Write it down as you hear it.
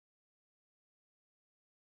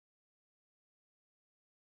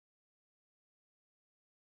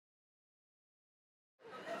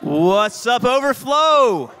What's up,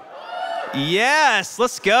 Overflow? Yes,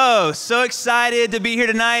 let's go. So excited to be here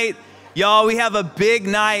tonight. Y'all, we have a big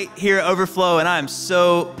night here at Overflow, and I am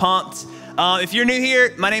so pumped. If you're new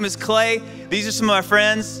here, my name is Clay. These are some of my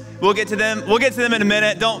friends. We'll get to them in a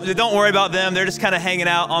minute. Don't worry about them. They're just kind of hanging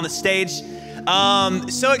out on the stage.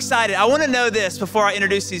 So excited. I want to know this before I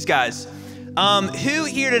introduce these guys. Who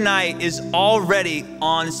here tonight is already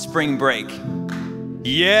on spring break?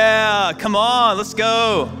 Yeah, come on, let's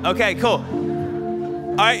go. Okay, cool.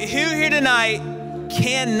 All right, who here tonight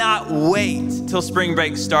cannot wait till spring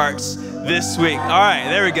break starts this week? All right,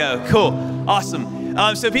 there we go, cool,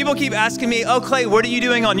 awesome. So people keep asking me, oh, Clay, what are you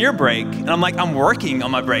doing on your break? And I'm like, I'm working on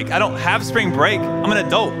my break. I don't have spring break. I'm an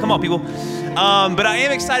adult, come on, people. But I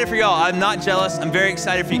am excited for y'all. I'm not jealous. I'm very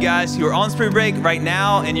excited for you guys who are on spring break right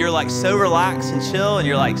now, and you're like so relaxed and chill, and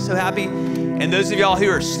you're like so happy. And those of y'all who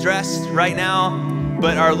are stressed right now,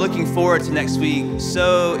 but are looking forward to next week.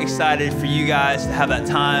 So excited for you guys to have that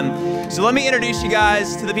time. So let me introduce you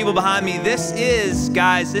guys to the people behind me. This is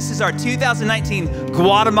our 2019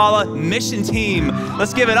 Guatemala mission team.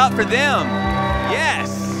 Let's give it up for them. Yes.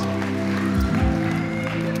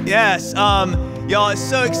 Yes, y'all, it's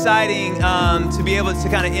so exciting to be able to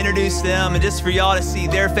kind of introduce them and just for y'all to see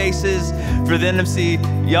their faces, for them to see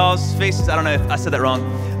y'all's faces. I don't know if I said that wrong.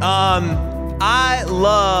 I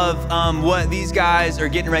love what these guys are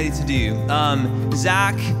getting ready to do.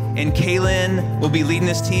 Zach and Kaylin will be leading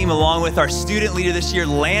this team along with our student leader this year,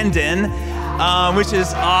 Landon, which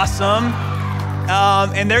is awesome.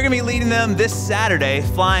 And they're gonna be leading them this Saturday,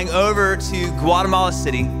 flying over to Guatemala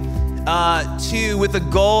City with the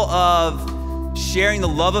goal of sharing the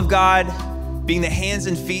love of God, being the hands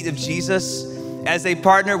and feet of Jesus as they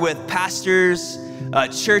partner with pastors,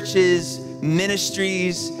 churches,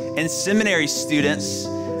 ministries, and seminary students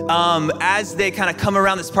as they kind of come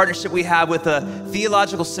around this partnership we have with a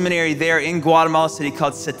theological seminary there in Guatemala City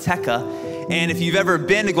called Sateca. And if you've ever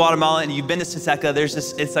been to Guatemala and you've been to Sateca,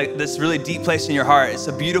 it's like this really deep place in your heart. It's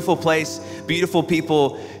a beautiful place, beautiful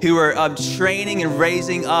people who are training and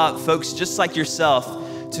raising up folks just like yourself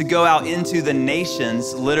to go out into the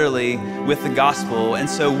nations, literally, with the gospel. And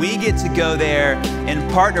so we get to go there and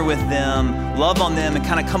partner with them, love on them, and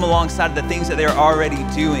kind of come alongside of the things that they're already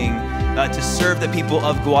doing to serve the people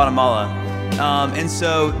of Guatemala. And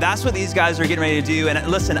so that's what these guys are getting ready to do. And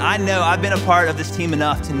listen, I know I've been a part of this team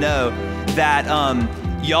enough to know that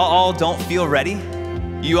y'all all don't feel ready.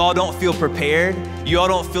 You all don't feel prepared. You all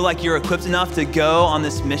don't feel like you're equipped enough to go on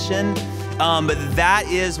this mission. But that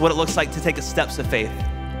is what it looks like to take the steps of faith.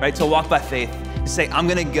 Right, to walk by faith, to say, I'm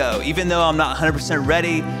gonna go. Even though I'm not 100%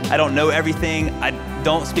 ready, I don't know everything, I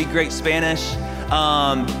don't speak great Spanish,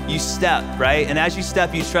 you step, right? And as you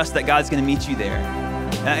step, you trust that God's gonna meet you there.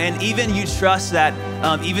 And even you trust that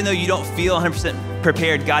even though you don't feel 100%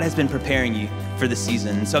 prepared, God has been preparing you for the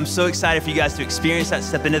season. So I'm so excited for you guys to experience that,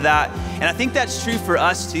 step into that. And I think that's true for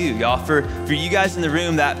us too, y'all, for you guys in the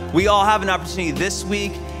room, that we all have an opportunity this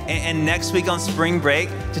week and next week on spring break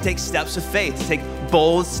to take steps of faith, to take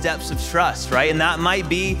bold steps of trust, right? And that might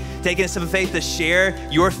be taking a step of faith to share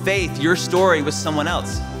your faith, your story with someone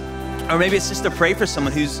else. Or maybe it's just to pray for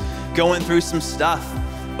someone who's going through some stuff,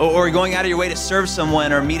 or going out of your way to serve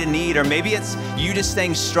someone or meet a need. Or maybe it's you just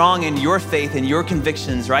staying strong in your faith and your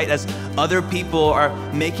convictions, right? As other people are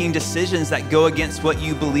making decisions that go against what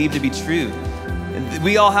you believe to be true.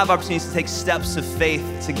 We all have opportunities to take steps of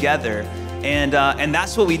faith together. And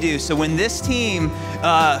that's what we do. So when this team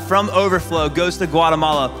from Overflow goes to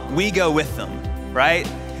Guatemala, we go with them, right?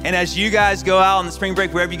 And as you guys go out on the spring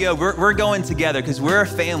break, wherever you go, we're going together because we're a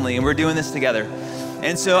family and we're doing this together.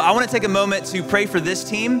 And so I want to take a moment to pray for this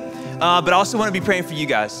team, but I also want to be praying for you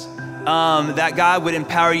guys, that God would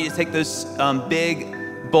empower you to take those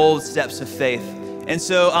big, bold steps of faith. And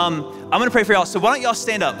so I'm going to pray for y'all. So why don't y'all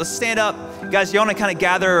stand up? Let's stand up. Guys, y'all want to kind of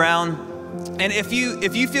gather around. And if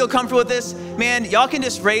you feel comfortable with this, man, y'all can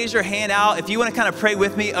just raise your hand out. If you want to kind of pray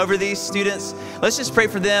with me over these students, let's just pray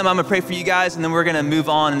for them. I'm going to pray for you guys, and then we're going to move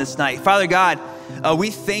on in this night. Father God,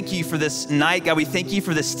 we thank you for this night. God, we thank you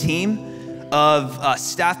for this team of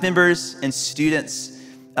staff members and students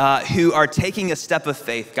who are taking a step of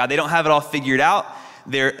faith. God, they don't have it all figured out.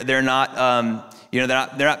 They're not they're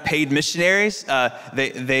not paid missionaries.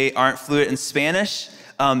 They aren't fluent in Spanish.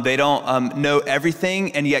 They don't know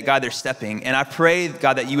everything, and yet, God, they're stepping. And I pray,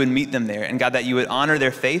 God, that you would meet them there, and God, that you would honor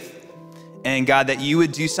their faith, and God, that you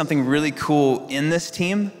would do something really cool in this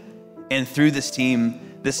team and through this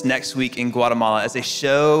team this next week in Guatemala as they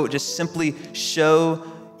simply show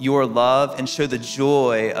your love and show the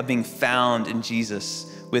joy of being found in Jesus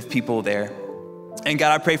with people there. And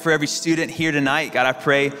God, I pray for every student here tonight. God, I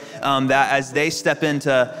pray that as they step into,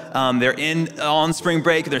 they're on spring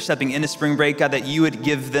break, they're stepping into spring break, God, that you would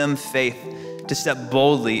give them faith to step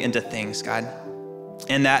boldly into things, God.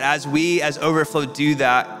 And that as we, as Overflow, do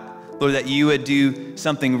that, Lord, that you would do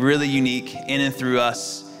something really unique in and through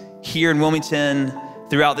us here in Wilmington,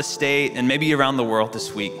 throughout the state, and maybe around the world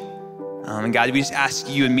this week. And God, we just ask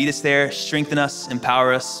you to meet us there, strengthen us,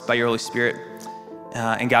 empower us by your Holy Spirit.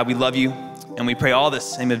 And God, we love you. And we pray all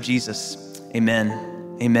this in the name of Jesus.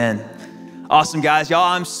 Amen. Amen. Awesome, guys. Y'all,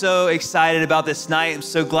 I'm so excited about this night. I'm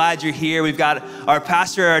so glad you're here. We've got our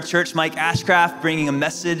pastor at our church, Mike Ashcraft, bringing a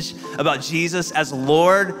message about Jesus as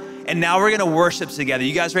Lord. And now we're going to worship together.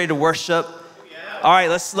 You guys ready to worship? Yeah. All right,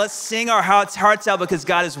 let's sing our hearts out because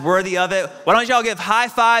God is worthy of it. Why don't y'all give high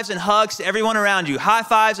fives and hugs to everyone around you? High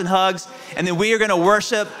fives and hugs. And then we are going to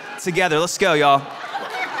worship together. Let's go, y'all.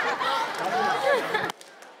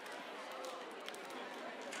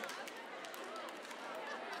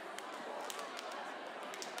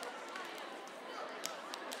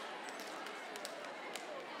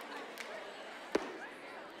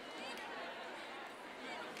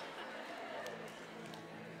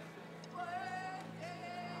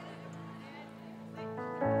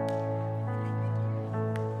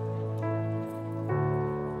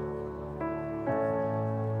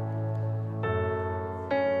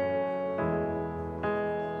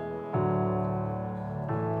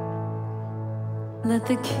 Let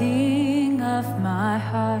the King of my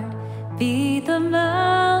heart be the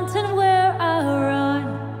mountain where I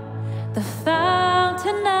run, the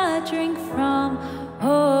fountain I drink from.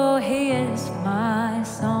 Oh, he is my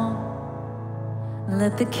song.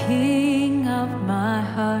 Let the King of my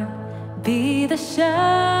heart be the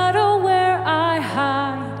shadow where I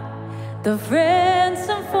hide, the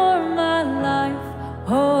ransom for my life.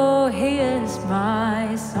 Oh, he is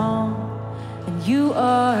my song. And you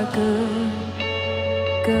are good.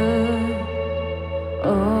 Good,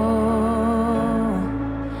 oh,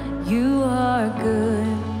 you are good,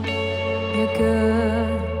 you're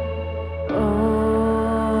good,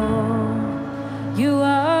 oh, you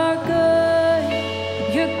are good,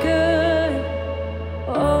 you're good,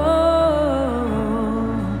 oh,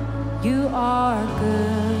 you are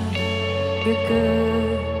good, you're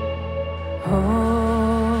good,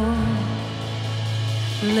 oh,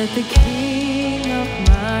 let the King of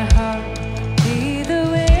my heart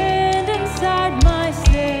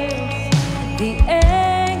the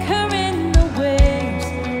anchor in the waves.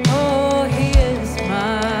 Oh, he is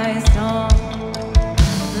my song.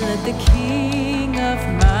 Let the King of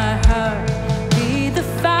my heart be the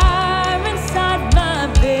fire inside my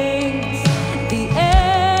veins, the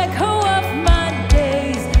echo of my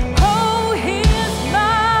days. Oh, he is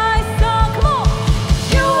my song. Come on.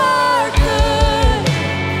 You are good.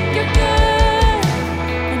 You're good.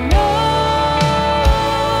 And oh,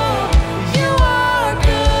 you are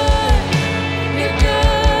good. You're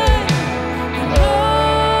good, and oh,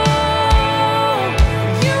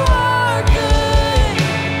 you are good,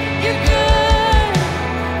 you're good,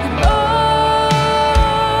 and oh,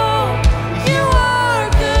 you are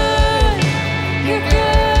good, you're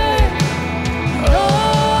good, and oh.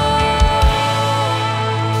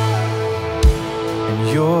 And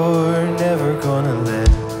you're never gonna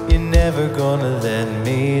let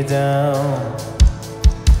me down.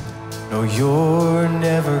 No, you're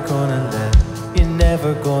never gonna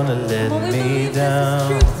let me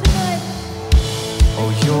down.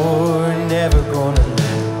 Oh, you're never gonna let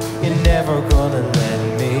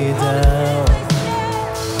me down.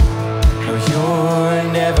 No, you're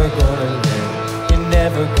never gonna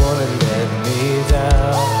let me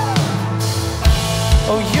down.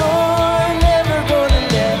 Oh, you're never gonna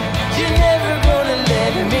let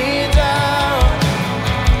me down.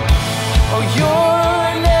 Oh,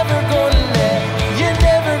 you're never gonna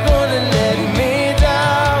let me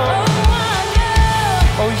down.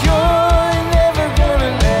 Oh, you're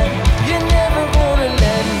never gonna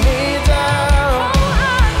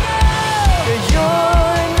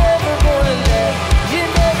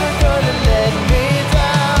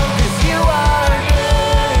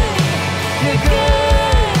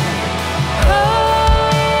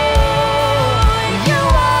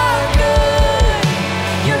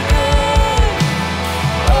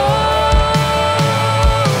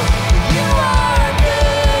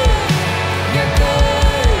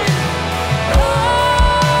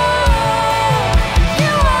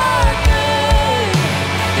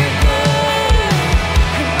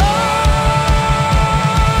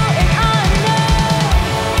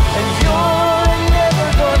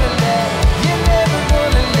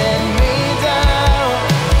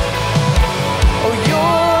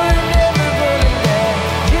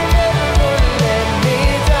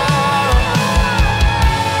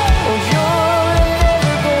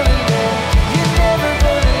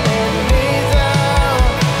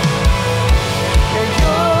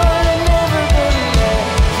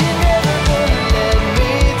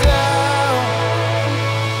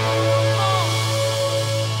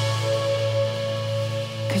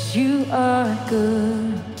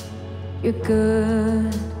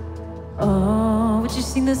good. Oh, would you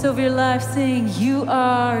sing this over your life? Sing, you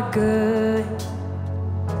are good.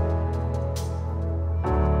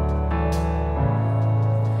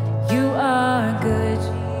 You are good,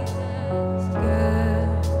 Jesus, good.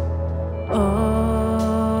 Oh,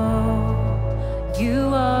 you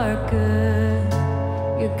are good.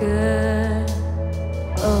 You're good.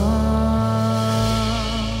 Oh.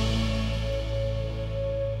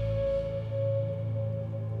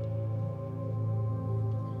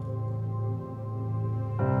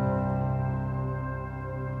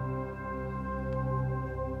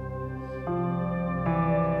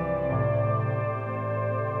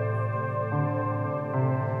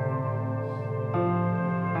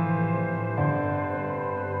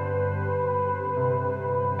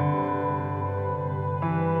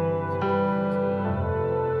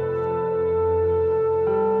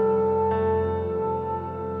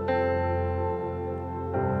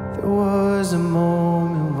 There was a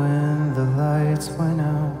moment when the lights went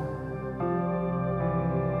out.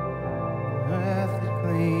 Earth had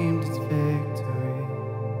claimed its victory.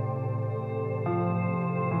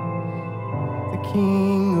 The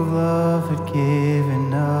King of Love had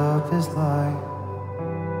given up his life.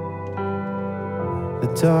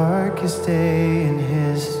 The darkest day in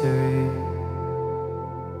history.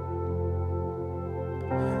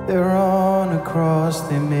 There on a cross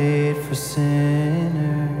they made for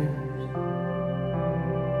sinners.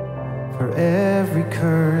 For every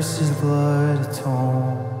curse his blood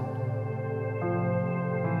atoned.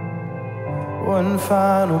 One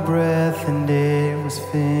final breath and it was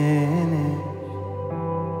finished.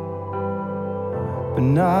 But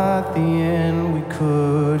not the end we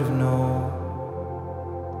could have known.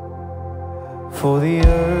 For the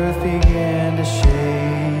earth began to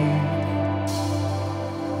shake,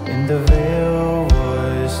 and the veil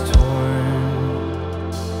was torn.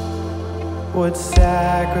 What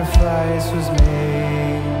sacrifice was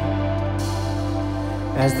made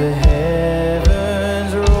as the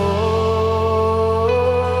heavens roared?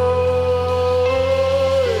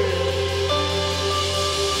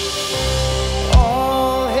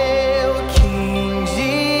 All hail King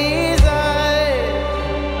Jesus.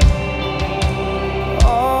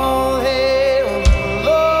 All hail the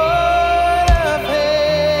Lord of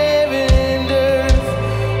heaven and earth.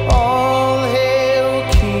 All hail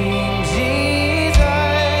King Jesus.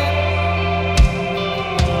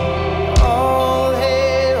 All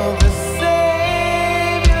hail the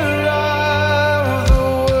Savior of the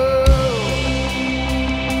world.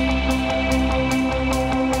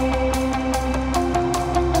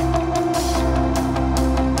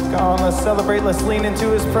 Come on, let's celebrate. Let's lean into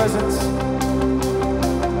his presence.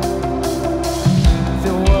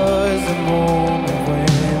 There was a moment when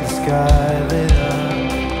the sky lit up,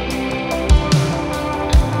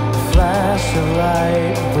 a flash of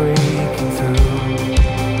light breaking through.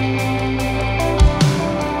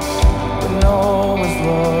 When all was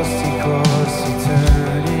lost, he crossed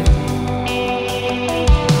eternity.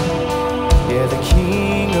 Yeah, the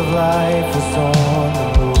King of Life was on the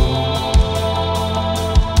move.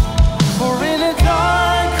 For in a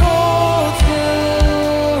dark, cold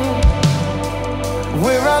tomb,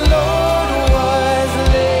 where our Lord was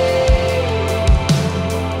laid,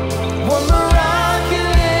 one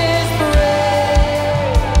miraculous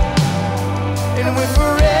breath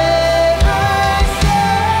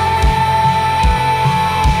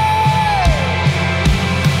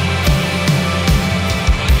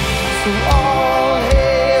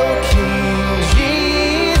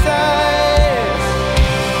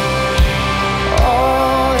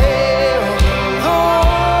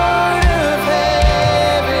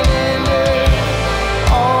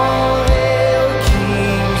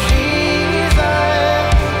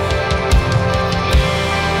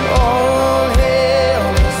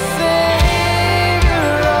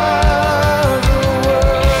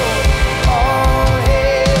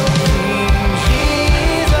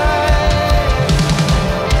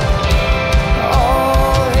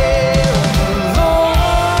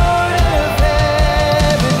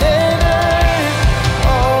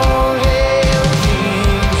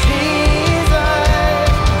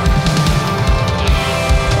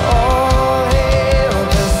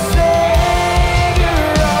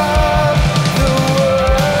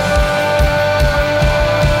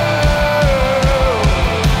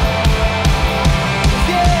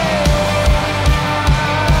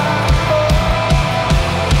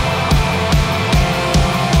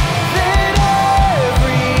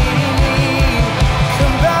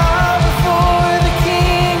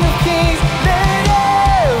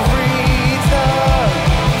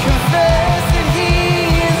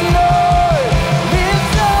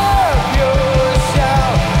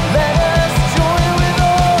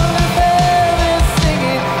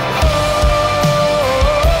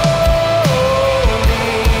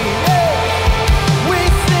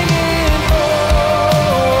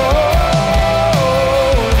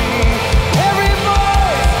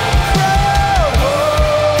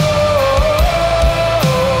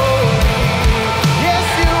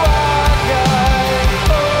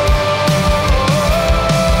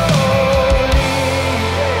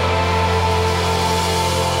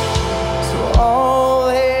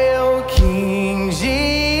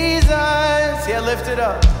it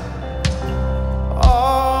up.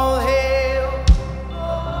 All hail.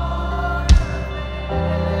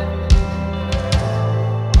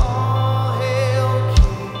 All hail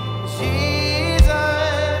King Jesus.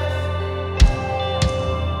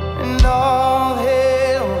 And all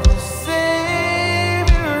hail the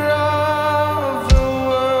Savior of the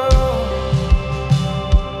world.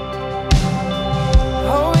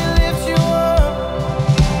 Oh, we lift you up,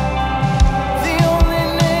 the only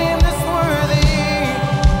name that's worthy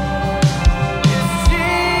is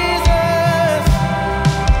Jesus.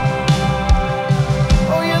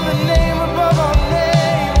 Oh, you're the name above all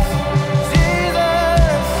names,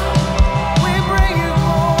 Jesus. We bring you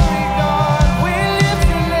glory, God. We lift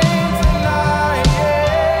your name tonight,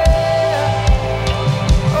 yeah.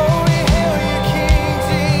 Oh, we hail you, King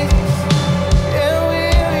Jesus. Yeah, we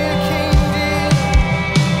hail you, King Jesus.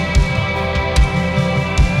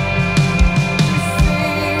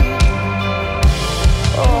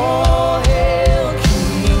 All hail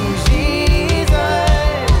King Jesus,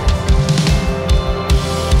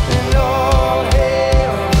 and all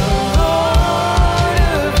hail the Lord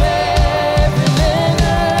of heaven and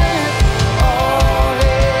earth. All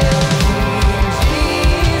hail King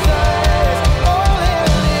Jesus, all hail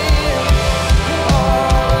Him,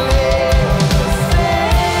 all hail the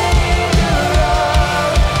Savior of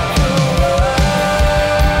the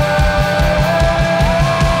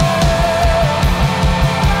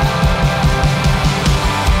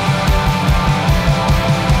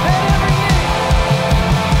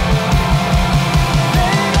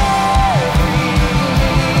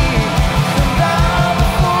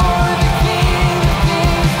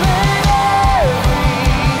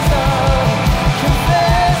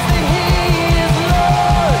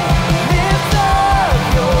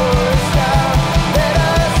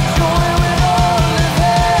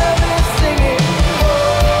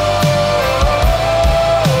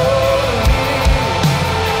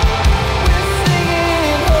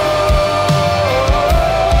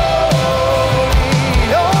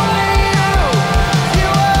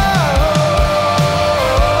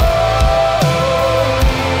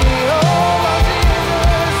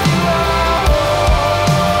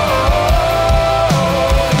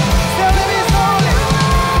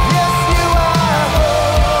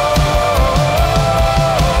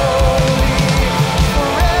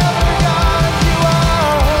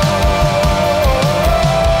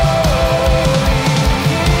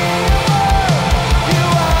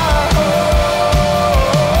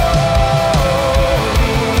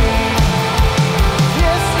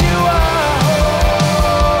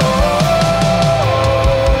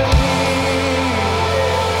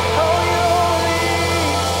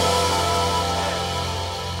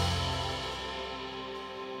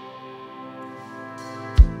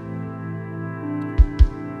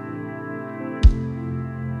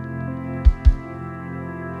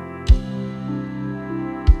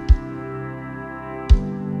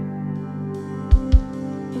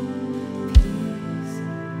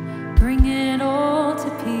Bring it all to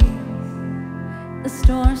peace. The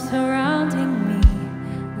storm surrounding me,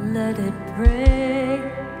 let it break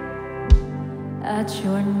at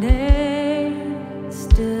your name.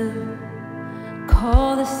 Still,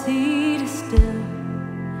 call the sea to still,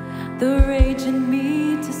 the rage in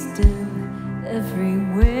me to still every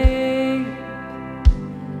wave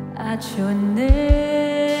at your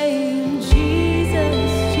name.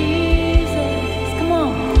 Jesus, Jesus, come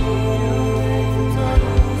on.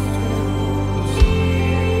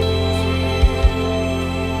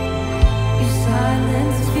 You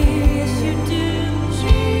silence fear, yes you do.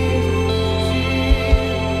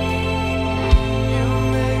 You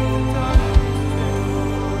make the darkness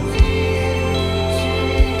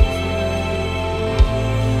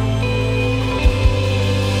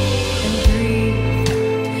And breathe,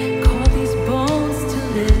 call these bones to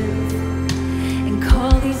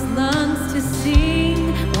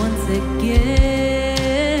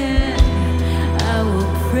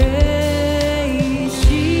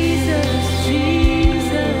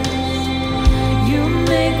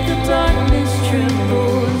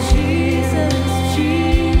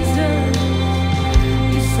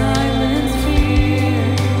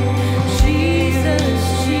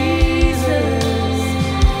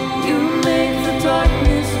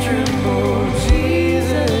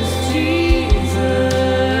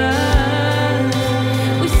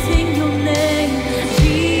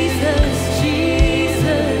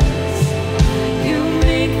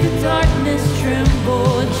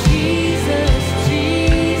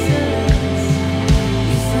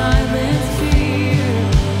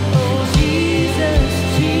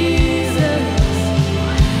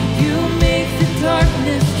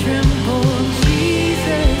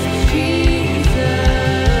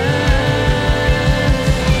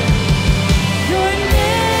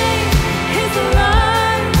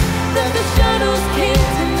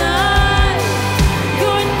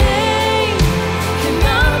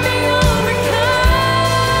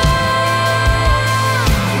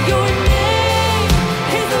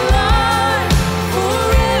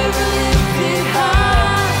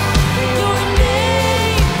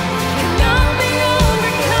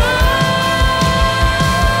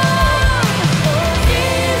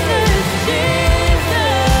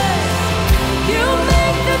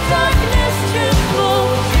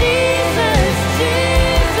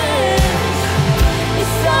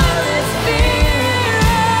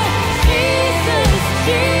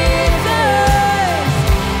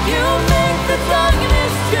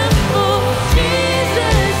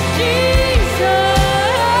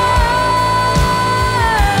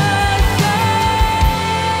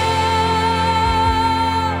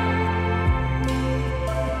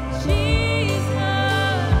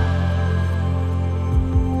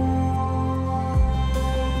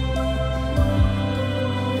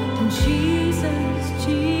Jesus,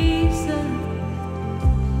 Jesus.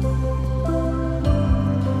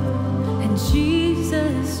 And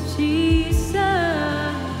Jesus, Jesus.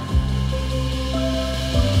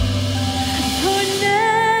 Your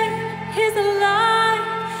name is a light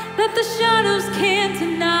that the shadows can't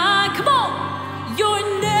deny. Come on. Your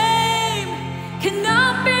name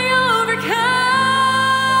cannot be overcome.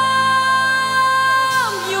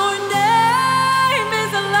 Your name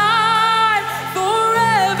is a light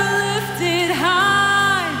forever lifted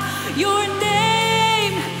high. Your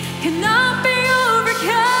name cannot be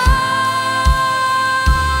overcome.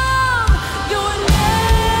 Your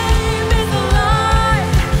name is a light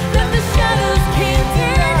that the shadows can't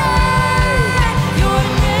deny. Your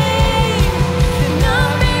name cannot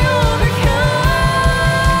be overcome.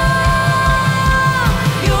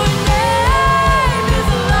 Your name is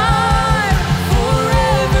a light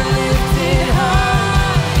forever lifted high.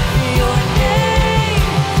 Your name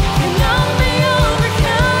cannot be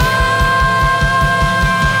overcome.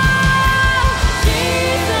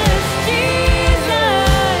 Jesus,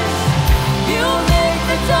 Jesus, you make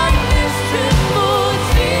the darkness tremble.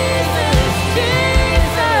 Jesus, Jesus,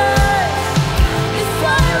 you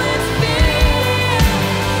silence fear.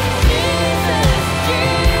 Jesus,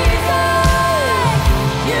 Jesus,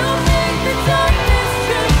 you make the darkness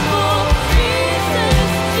tremble. Jesus,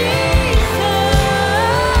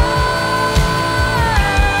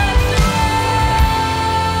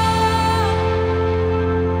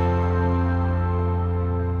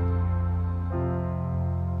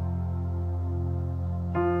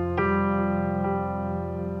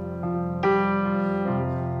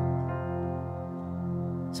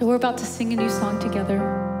 So we're about to sing a new song together.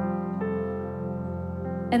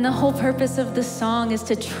 And the whole purpose of this song is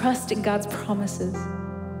to trust in God's promises.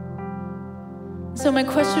 So my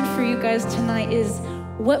question for you guys tonight is,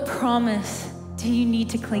 what promise do you need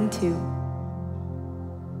to cling to?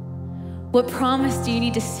 What promise do you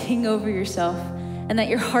need to sing over yourself and that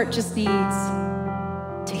your heart just needs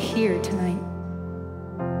to hear tonight?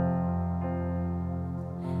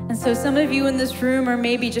 And so some of you in this room are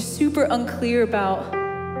maybe just super unclear about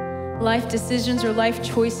life decisions or life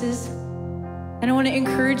choices. And I want to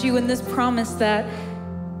encourage you in this promise that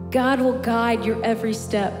God will guide your every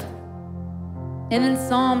step. And in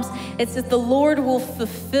Psalms, it says the Lord will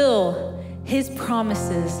fulfill his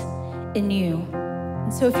promises in you.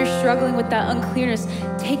 And so if you're struggling with that unclearness,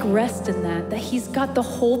 take rest in that he's got the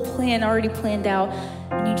whole plan already planned out,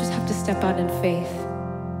 and you just have to step out in faith.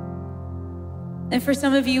 And for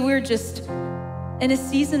some of you, we're just in a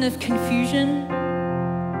season of confusion.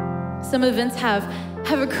 Some events have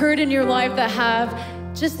occurred in your life that have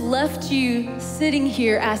just left you sitting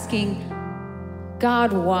here asking,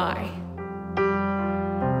 God, why?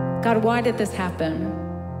 God, why did this happen?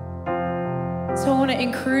 So I want to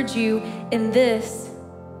encourage you in this,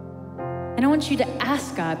 and I want you to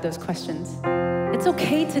ask God those questions. It's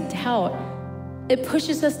okay to doubt. It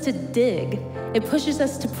pushes us to dig. It pushes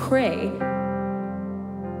us to pray.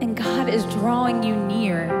 And God is drawing you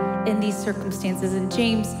near in these circumstances. In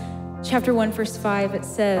James chapter 1, verse 5, it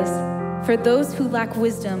says, for those who lack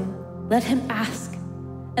wisdom, let him ask.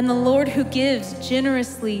 And the Lord who gives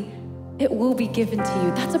generously, it will be given to you.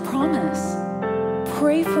 That's a promise.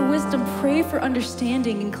 Pray for wisdom, pray for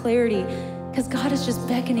understanding and clarity, because God is just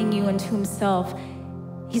beckoning you into himself.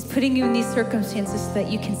 He's putting you in these circumstances so that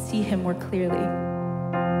you can see him more clearly.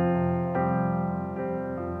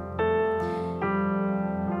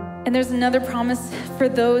 And there's another promise for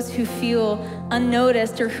those who feel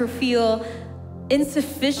unnoticed or who feel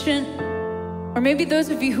insufficient, or maybe those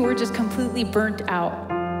of you who are just completely burnt out.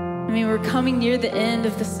 I mean, we're coming near the end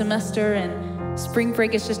of the semester and spring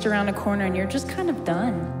break is just around the corner and you're just kind of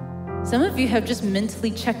done. Some of you have just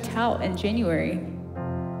mentally checked out in January.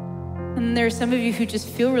 And there are some of you who just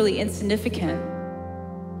feel really insignificant.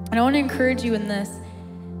 And I want to encourage you in this.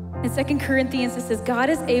 In 2 Corinthians, it says, God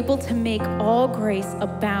is able to make all grace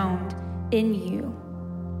abound in you,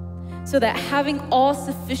 so that having all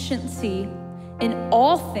sufficiency in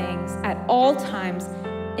all things at all times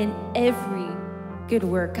in every good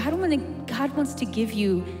work. God wants to give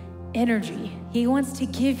you energy. He wants to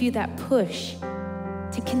give you that push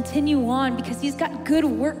to continue on because he's got good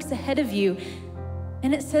works ahead of you.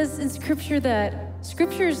 And it says in scripture that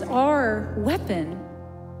scriptures are weapon.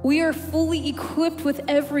 We are fully equipped with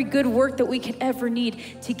every good work that we could ever need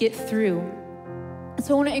to get through. And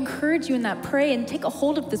so I want to encourage you in that. Pray and take a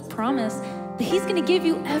hold of this promise that he's going to give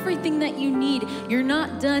you everything that you need. You're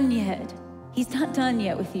not done yet. He's not done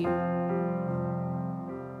yet with you.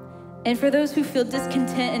 And for those who feel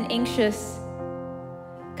discontent and anxious,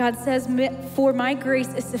 God says, for my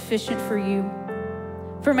grace is sufficient for you,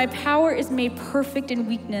 For my power is made perfect in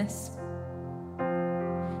weakness.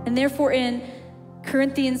 And therefore in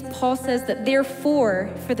Corinthians, Paul says that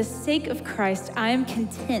therefore, for the sake of Christ, I am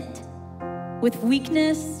content with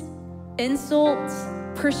weakness, insults,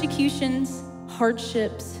 persecutions,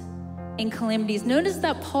 hardships, and calamities. Notice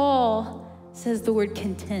that Paul says the word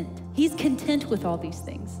content. He's content with all these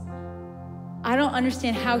things. I don't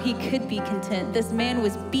understand how he could be content. This man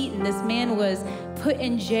was beaten. This man was put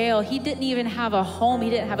in jail. He didn't even have a home.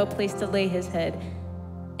 He didn't have a place to lay his head.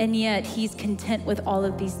 And yet he's content with all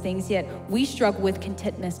of these things. Yet we struggle with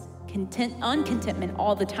uncontentment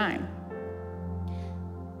all the time.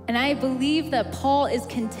 And I believe that Paul is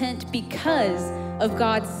content because of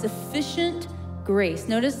God's sufficient grace.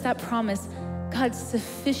 Notice that promise, God's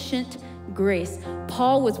sufficient grace.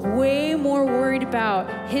 Paul was way more worried about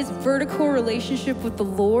his vertical relationship with the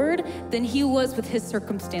Lord than he was with his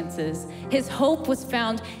circumstances. His hope was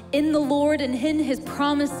found in the Lord and in his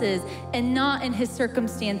promises and not in his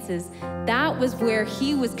circumstances. That was where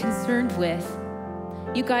he was concerned with.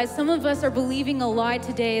 You guys, some of us are believing a lie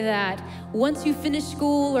today that once you finish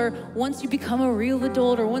school or once you become a real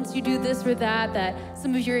adult or once you do this or that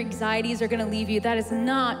some of your anxieties are gonna leave you. That is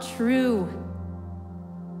not true.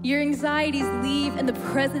 Your anxieties leave in the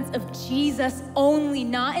presence of Jesus only,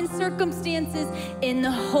 not in circumstances, in the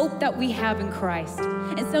hope that we have in Christ.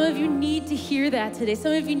 And some of you need to hear that today.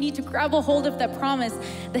 Some of you need to grab a hold of that promise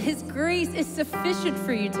that his grace is sufficient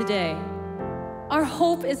for you today. Our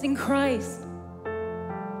hope is in Christ.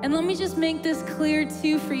 And let me just make this clear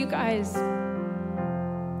too for you guys.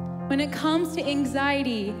 When it comes to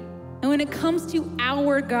anxiety and when it comes to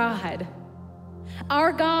our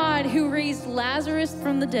God who raised Lazarus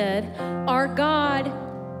from the dead, our God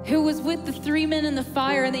who was with the 3 men in the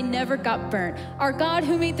fire and they never got burnt, our God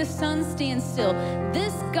who made the sun stand still,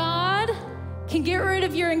 this God can get rid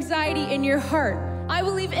of your anxiety in your heart. I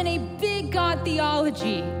believe in a big God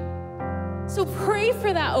theology. So pray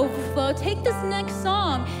for that overflow. Take this next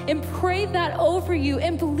song and pray that over you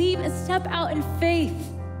and believe and step out in faith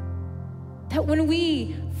that when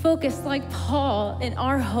we focus like Paul in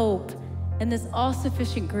our hope and this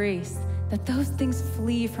all-sufficient grace, that those things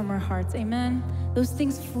flee from our hearts, amen? Those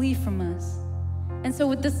things flee from us. And so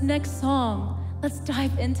with this next song, let's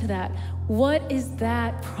dive into that. What is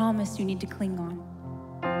that promise you need to cling on?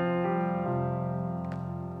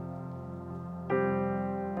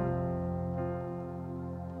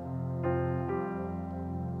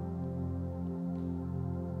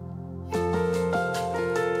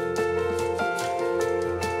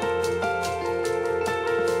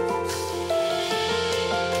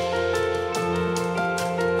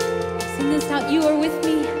 You are with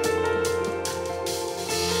me.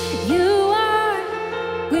 You are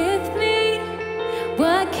with me.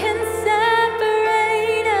 What can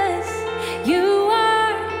separate us? You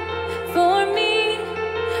are for me.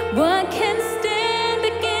 What can stand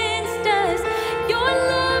against us? Your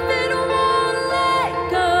love, it won't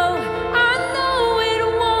let go. I know it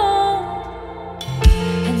won't.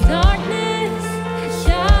 And darkness,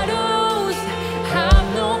 shadows have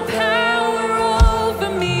no power over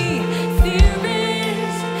me. Fear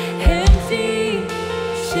is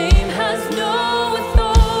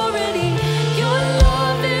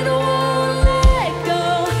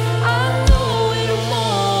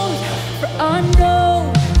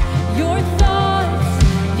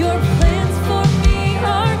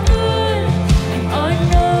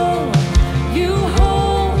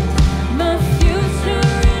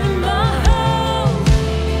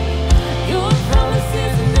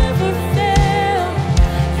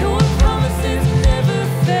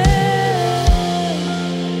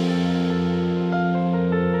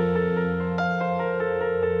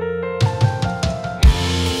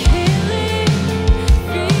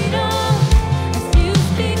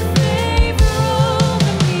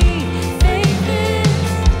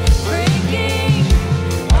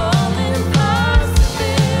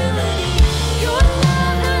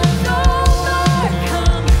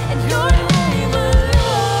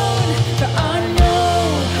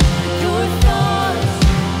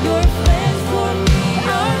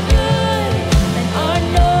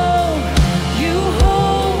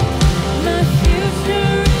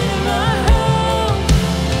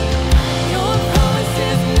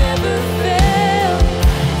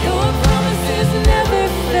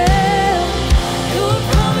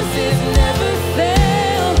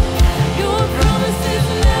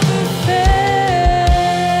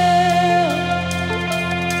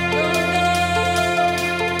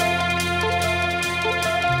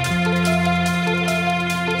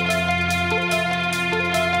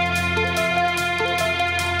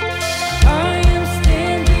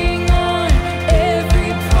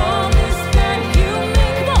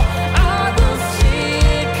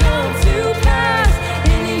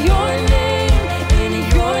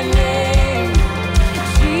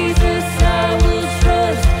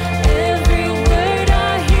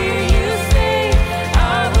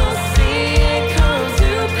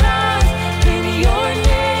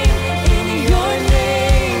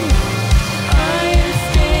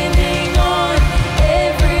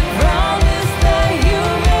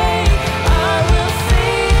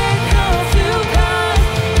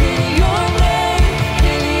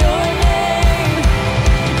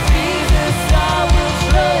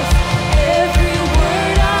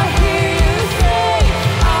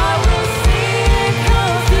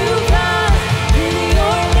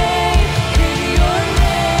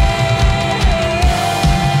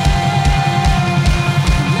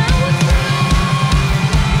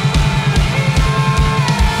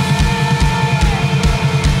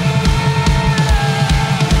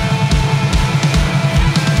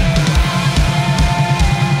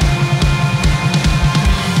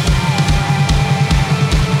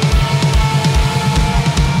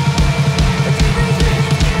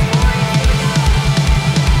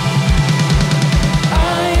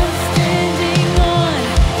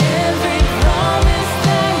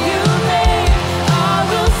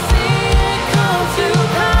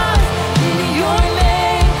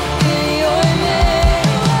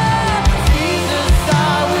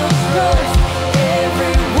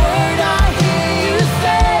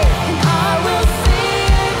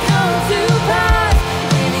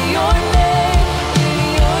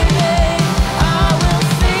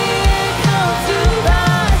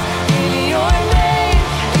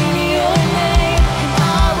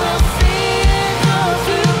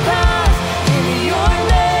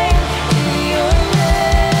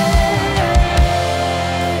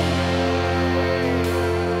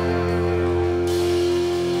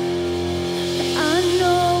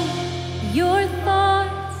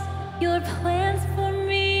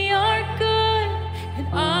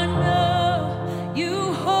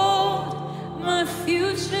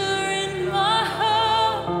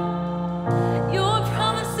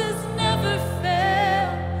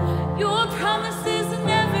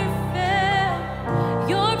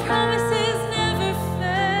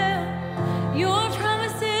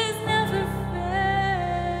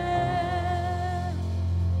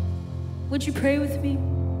Would you pray with me?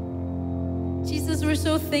 Jesus, we're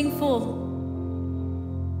so thankful.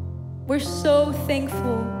 We're so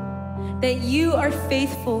thankful that you are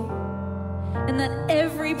faithful and that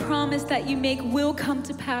every promise that you make will come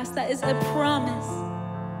to pass. That is a promise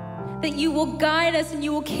that you will guide us and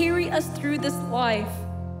you will carry us through this life.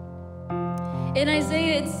 In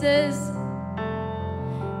Isaiah, it says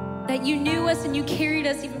that you knew us and you carried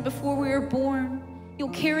us even before we were born. You'll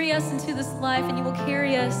carry us into this life and you will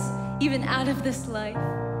carry us even out of this life.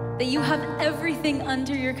 That you have everything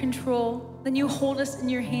under your control. Then you hold us in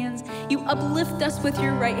your hands. You uplift us with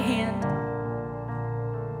your right hand.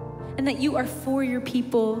 And that you are for your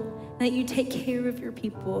people, and that you take care of your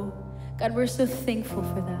people. God, we're so thankful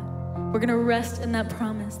for that. We're gonna rest in that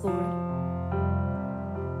promise, Lord.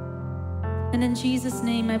 And in Jesus'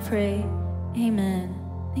 name I pray, amen.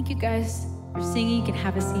 Thank you guys for singing. You can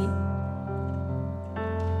have a seat.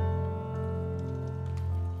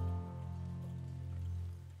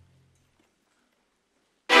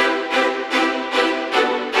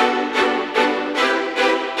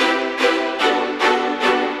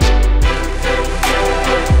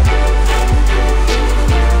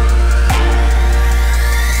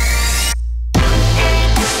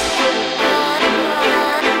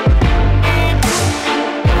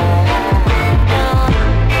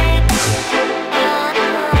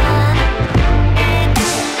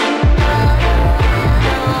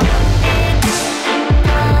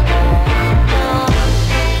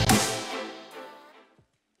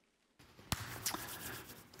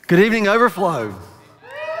 Good evening, Overflow.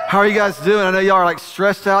 How are you guys doing? I know y'all are like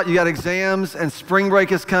stressed out. You got exams and spring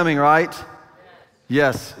break is coming, right?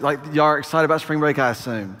 Yes, like y'all are excited about spring break, I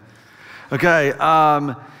assume. Okay,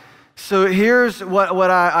 so here's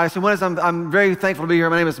what I so one is I'm very thankful to be here.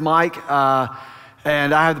 My name is Mike,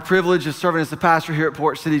 and I have the privilege of serving as the pastor here at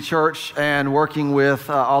Port City Church and working with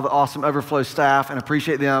all the awesome Overflow staff, and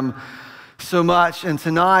appreciate them so much. And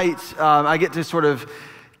tonight, I get to sort of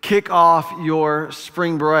kick off your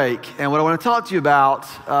spring break. And what I want to talk to you about,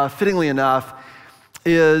 fittingly enough,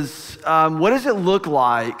 is what does it look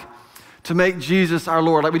like to make Jesus our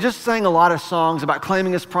Lord? Like we just sang a lot of songs about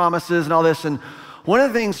claiming his promises and all this. And one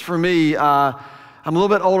of the things for me, I'm a little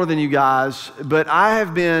bit older than you guys, but I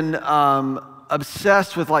have been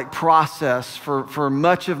obsessed with like process for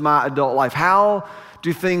much of my adult life. How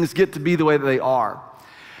do things get to be the way that they are?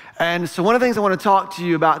 And so one of the things I want to talk to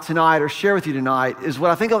you about tonight or share with you tonight is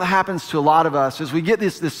what I think happens to a lot of us as we get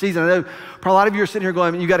this season. I know for a lot of you are sitting here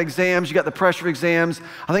going, you got exams, you got the pressure of exams.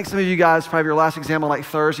 I think some of you guys probably have your last exam on like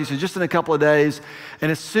Thursday, so just in a couple of days.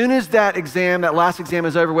 And as soon as that last exam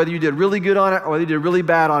is over, whether you did really good on it or whether you did really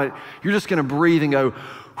bad on it, you're just going to breathe and go,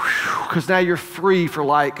 because now you're free for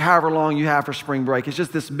like however long you have for spring break. It's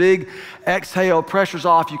just this big exhale, pressure's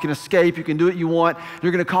off, you can escape, you can do what you want.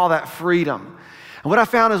 You're going to call that freedom. And what I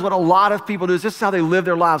found is what a lot of people do is this is how they live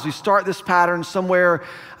their lives. We start this pattern somewhere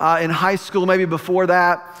in high school, maybe before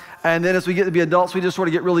that. And then as we get to be adults, we just sort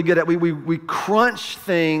of get really good at we crunch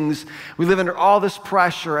things. We live under all this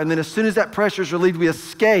pressure. And then as soon as that pressure is relieved, we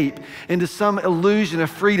escape into some illusion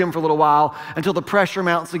of freedom for a little while until the pressure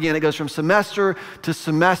mounts again. It goes from semester to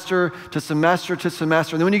semester to semester to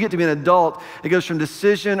semester. And then when you get to be an adult, it goes from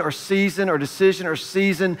decision or season or decision or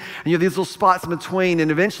season. And you have these little spots in between.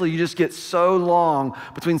 And eventually you just get so long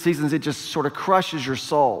between seasons, it just sort of crushes your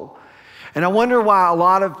soul. And I wonder why a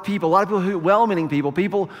lot of people well-meaning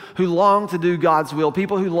people who long to do God's will,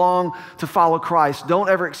 people who long to follow Christ, don't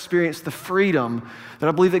ever experience the freedom that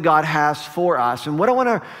I believe that God has for us. And what I want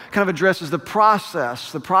to kind of address is the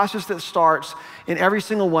process that starts in every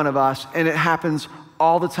single one of us, and it happens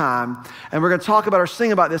all the time. And we're going to talk about or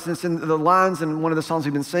sing about this, and it's in the lines in one of the songs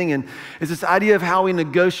we've been singing, is this idea of how we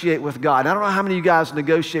negotiate with God. And I don't know how many of you guys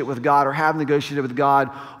negotiate with God or have negotiated with God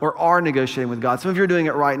or are negotiating with God. Some of you are doing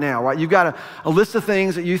it right now, right? You've got a list of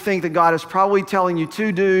things that you think that God is probably telling you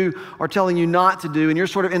to do or telling you not to do, and you're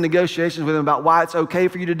sort of in negotiations with him about why it's okay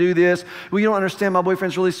for you to do this. Well, you don't understand, my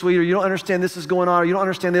boyfriend's really sweet, or you don't understand this is going on, or you don't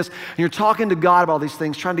understand this. And you're talking to God about all these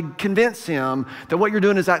things, trying to convince him that what you're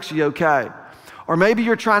doing is actually okay. Or maybe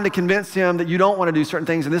you're trying to convince him that you don't want to do certain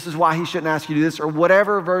things and this is why he shouldn't ask you to do this, or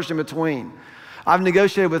whatever version in between. I've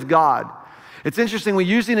negotiated with God. It's interesting, we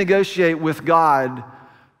usually negotiate with God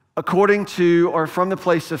according to or from the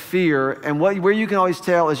place of fear, and where you can always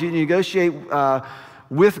tell is you negotiate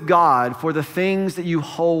with God for the things that you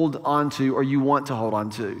hold onto or you want to hold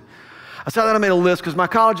onto. I saw that I made a list because my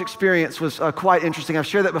college experience was quite interesting. I've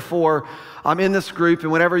shared that before. I'm in this group,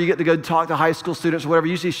 and whenever you get to go talk to high school students or whatever,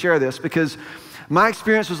 you usually share this because my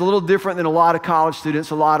experience was a little different than a lot of college students,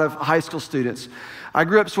 a lot of high school students. I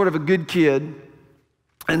grew up sort of a good kid,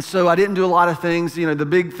 And so I didn't do a lot of things, the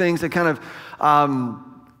big things that kind of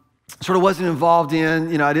sort of wasn't involved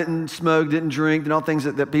in. I didn't smoke, didn't drink, all things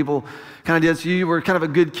that people kind of did. So you were kind of a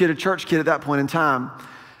good kid, a church kid at that point in time.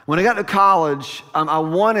 When I got to college, I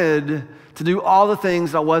wanted to do all the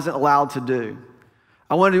things I wasn't allowed to do.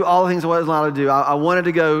 I wanted to do all the things I wasn't allowed to do. I wanted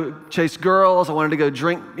to go chase girls. I wanted to go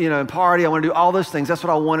drink, and party. I wanted to do all those things. That's what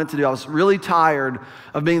I wanted to do. I was really tired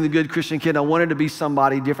of being the good Christian kid. I wanted to be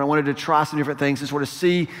somebody different. I wanted to try some different things and sort of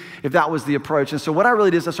see if that was the approach. And so what I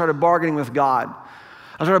really did is I started bargaining with God.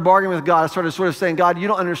 I started sort of saying, God, you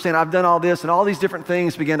don't understand. I've done all this, and all these different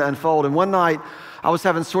things began to unfold. And one night, I was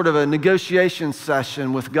having sort of a negotiation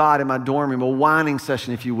session with God in my dorm room, a whining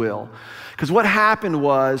session, if you will. Because what happened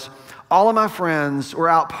was, all of my friends were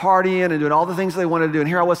out partying and doing all the things they wanted to do. And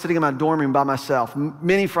here I was sitting in my dorm room by myself,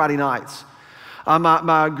 many Friday nights.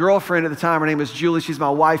 My girlfriend at the time, her name was Julie. She's my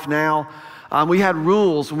wife now. We had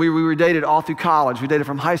rules. We were dated all through college. We dated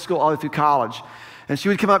from high school all the way through college. And she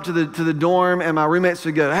would come up to the dorm, and my roommates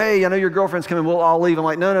would go, hey, I know your girlfriend's coming. We'll all leave. I'm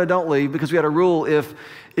like, no, don't leave, because we had a rule.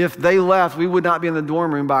 If they left, we would not be in the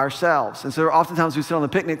dorm room by ourselves. And so oftentimes we sit on the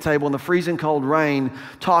picnic table in the freezing cold rain,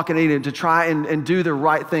 talking and eating to try and do the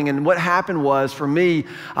right thing. And what happened was, for me,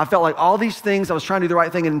 I felt like all these things, I was trying to do the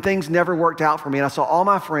right thing, and things never worked out for me. And I saw all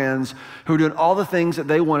my friends who were doing all the things that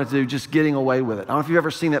they wanted to do, just getting away with it. I don't know if you've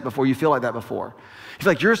ever seen that before. You feel like that before. You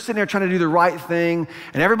feel like you're sitting there trying to do the right thing,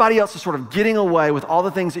 and everybody else is sort of getting away with all the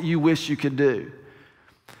things that you wish you could do.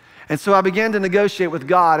 And so I began to negotiate with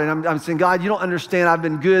God, and I'm saying, God, you don't understand. I've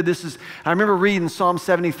been good. I remember reading Psalm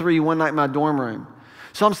 73 one night in my dorm room.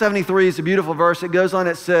 Psalm 73 is a beautiful verse. It goes on,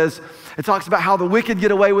 it talks about how the wicked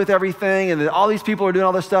get away with everything, and that all these people are doing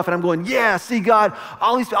all this stuff. And I'm going, yeah, see, God,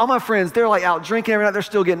 all my friends, they're like out drinking every night. They're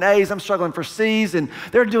still getting A's. I'm struggling for C's, and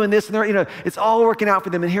they're doing this, and it's all working out for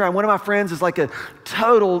them. And here one of my friends is like a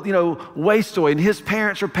total, wasteoid, and his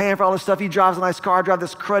parents are paying for all this stuff. He drives a nice car, I drive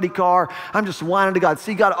this cruddy car. I'm just whining to God.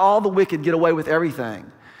 See, God, all the wicked get away with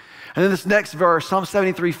everything. And then this next verse, Psalm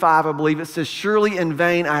 73:5, I believe, it says, surely in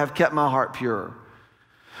vain I have kept my heart pure.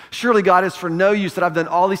 Surely, God, it's for no use that I've done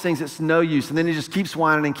all these things. It's no use. And then he just keeps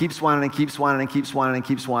whining and keeps whining and keeps whining and keeps whining and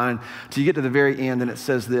keeps whining till you get to the very end, and it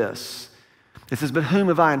says this. It says, but whom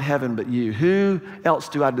have I in heaven but you? Who else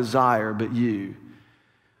do I desire but you?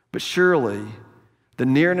 But surely the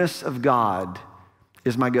nearness of God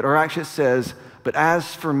is my good. Or actually it says, but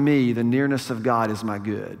as for me, the nearness of God is my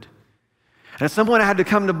good. And at some point I had to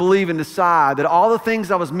come to believe and decide that all the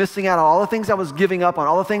things I was missing out on, all the things I was giving up on,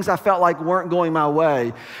 all the things I felt like weren't going my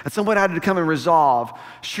way, at some point I had to come and resolve,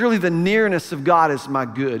 surely the nearness of God is my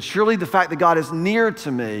good. Surely the fact that God is near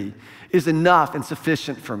to me is enough and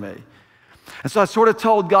sufficient for me. And so I sort of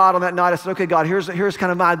told God on that night, I said, okay, God, here's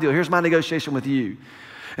kind of my deal. Here's my negotiation with you.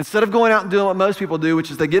 Instead of going out and doing what most people do, which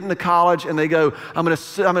is they get into college and they go, I'm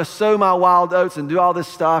gonna sow my wild oats and do all this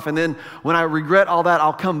stuff, and then when I regret all that,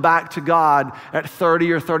 I'll come back to God at 30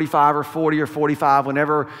 or 35 or 40 or 45,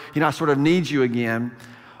 whenever I sort of need you again.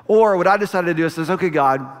 Or what I decided to do is, okay,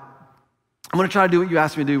 God, I'm gonna try to do what you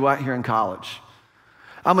asked me to do right here in college.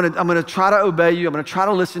 I'm gonna try to obey you. I'm gonna try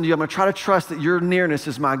to listen to you. I'm gonna try to trust that your nearness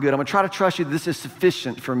is my good. I'm gonna try to trust you that this is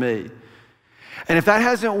sufficient for me. And if that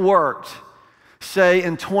hasn't worked, say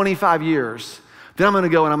in 25 years, then I'm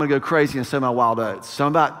gonna go crazy and sow my wild oats. So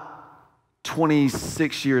I'm about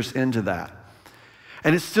 26 years into that.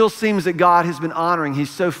 And it still seems that God has been honoring. He's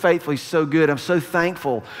so faithful, he's so good. I'm so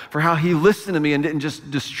thankful for how he listened to me and didn't just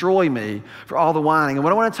destroy me for all the whining. And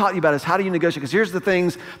what I wanna talk to you about is, how do you negotiate? Because here's the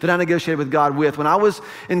things that I negotiated with God with. When I was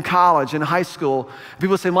in college, in high school,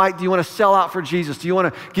 people say, Mike, do you wanna sell out for Jesus? Do you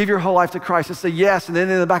wanna give your whole life to Christ? I say yes, and then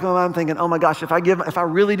in the back of my mind, I'm thinking, oh my gosh, if I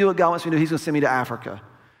really do what God wants me to do, he's gonna send me to Africa.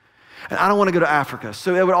 And I don't wanna go to Africa.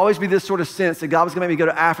 So it would always be this sort of sense that God was gonna make me go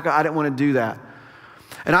to Africa. I didn't wanna do that.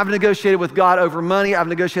 And I've negotiated with God over money. I've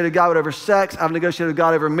negotiated with God over sex. I've negotiated with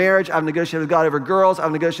God over marriage. I've negotiated with God over girls.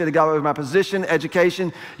 I've negotiated with God over my position,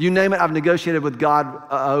 education, you name it, I've negotiated with God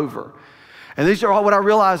over. And these are all, what I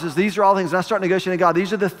realize is these are all things, when I start negotiating with God,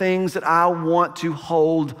 these are the things that I want to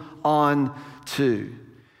hold on to.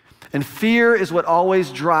 And fear is what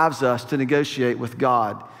always drives us to negotiate with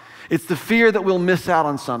God. It's the fear that we'll miss out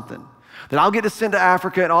on something. That I'll get to send to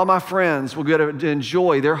Africa and all my friends will get to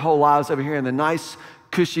enjoy their whole lives over here in the nice,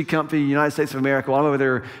 cushy, comfy United States of America while I'm over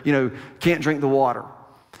there, can't drink the water.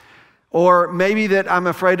 Or maybe that I'm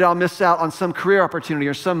afraid that I'll miss out on some career opportunity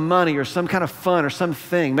or some money or some kind of fun or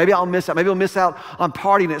something. Maybe I'll miss out. Maybe you'll miss out on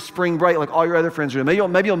partying at spring break like all your other friends are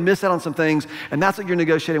doing. Maybe you'll miss out on some things, and that's what you're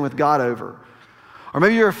negotiating with God over. Or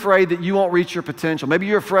maybe you're afraid that you won't reach your potential. Maybe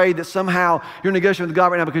you're afraid that somehow you're negotiating with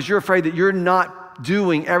God right now because you're afraid that you're not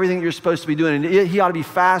doing everything that you're supposed to be doing. And he ought to be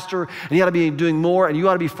faster, and he ought to be doing more, and you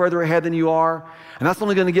ought to be further ahead than you are. And that's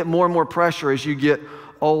only going to get more and more pressure as you get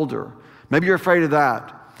older. Maybe you're afraid of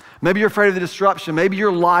that. Maybe you're afraid of the disruption. Maybe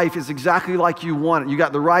your life is exactly like you want it. You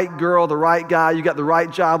got the right girl, the right guy, you got the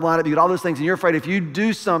right job lined up, you got all those things, and you're afraid if you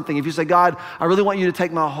do something, if you say, God, I really want you to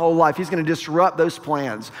take my whole life, he's going to disrupt those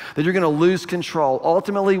plans, that you're going to lose control.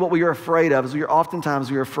 Ultimately, what we are afraid of is we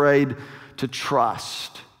are afraid to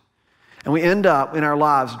trust. And we end up in our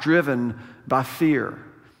lives driven by fear.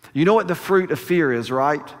 You know what the fruit of fear is,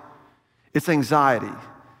 right? It's anxiety.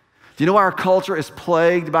 Do you know why our culture is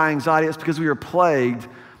plagued by anxiety? It's because we are plagued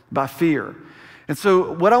by fear. And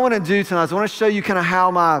so what I want to do tonight is I want to show you kind of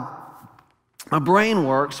how my brain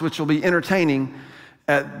works, which will be entertaining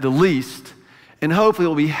at the least, and hopefully it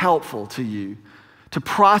will be helpful to you to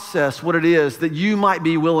process what it is that you might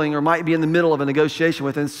be willing or might be in the middle of a negotiation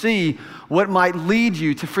with and see what might lead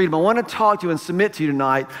you to freedom. I want to talk to you and submit to you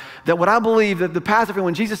tonight that what I believe that the path of freedom,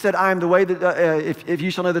 when Jesus said, I am the way that if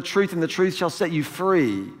you shall know the truth and the truth shall set you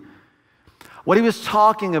free, what he was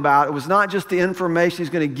talking about, it was not just the information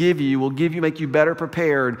he's going to give you, make you better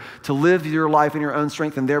prepared to live your life in your own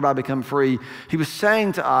strength and thereby become free. He was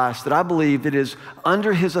saying to us that I believe that it is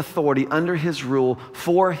under his authority, under his rule,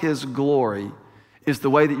 for his glory, is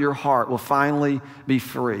the way that your heart will finally be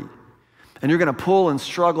free. And you're going to pull and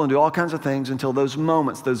struggle and do all kinds of things until those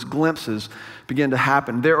moments, those glimpses begin to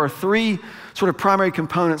happen. There are three sort of primary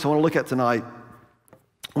components I want to look at tonight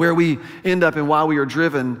where we end up and why we are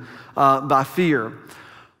driven by fear.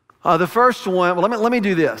 The first one, well, let me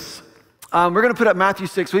do this. We're going to put up Matthew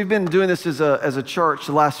 6. We've been doing this as a church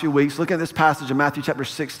the last few weeks, looking at this passage in Matthew chapter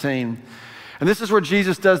 16. And this is where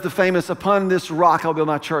Jesus does the famous, upon this rock I'll build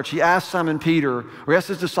my church. He asked Simon Peter, or he asked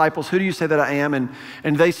his disciples, who do you say that I am?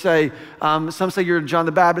 And they say, some say you're John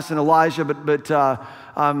the Baptist and Elijah, but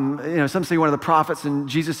some say you're one of the prophets. And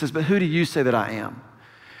Jesus says, but who do you say that I am?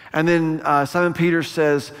 And then Simon Peter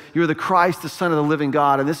says, you're the Christ, the Son of the living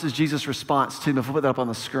God. And this is Jesus' response to him. If we'll put that up on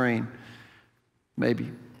the screen,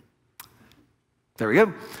 maybe. There we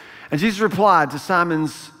go. And Jesus replied to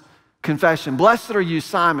Simon's confession, blessed are you,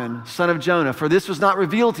 Simon, son of Jonah, for this was not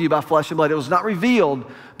revealed to you by flesh and blood. It was not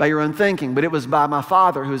revealed by your own thinking, but it was by my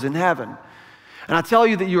Father who is in heaven. And I tell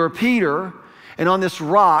you that you are Peter, and on this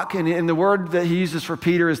rock, and the word that he uses for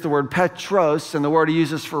Peter is the word Petros, and the word he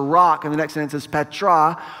uses for rock in the next sentence is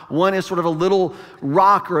Petra. One is sort of a little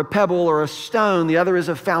rock or a pebble or a stone. The other is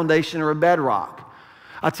a foundation or a bedrock.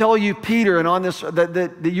 I tell you, Peter, and on this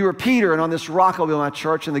that you are Peter, and on this rock I'll build my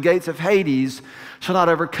church, and the gates of Hades shall not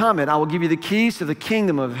overcome it. I will give you the keys to the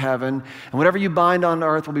kingdom of heaven, and whatever you bind on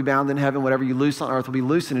earth will be bound in heaven. Whatever you loose on earth will be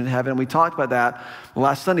loosened in heaven. And we talked about that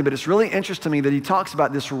last Sunday, but it's really interesting to me that he talks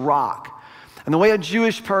about this rock. And the way a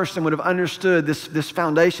Jewish person would have understood this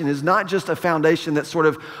foundation is not just a foundation that's sort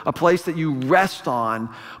of a place that you rest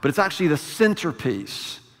on, but it's actually the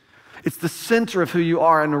centerpiece. It's the center of who you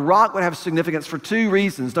are. And the rock would have significance for two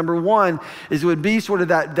reasons. Number one is it would be sort of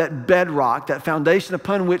that bedrock, that foundation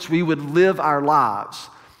upon which we would live our lives.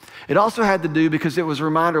 It also had to do because it was a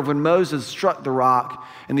reminder of when Moses struck the rock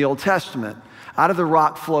in the Old Testament. Out of the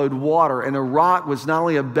rock flowed water, and the rock was not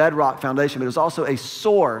only a bedrock foundation, but it was also a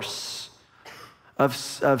source of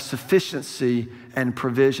sufficiency and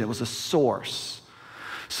provision. It was a source.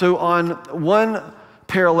 So on one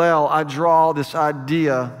parallel, I draw this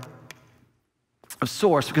idea of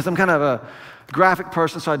source because I'm kind of a graphic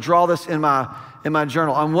person, so I draw this in my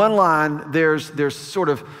journal. On one line, there's sort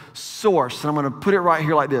of source, and I'm going to put it right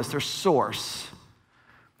here like this. There's source.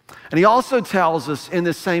 And he also tells us in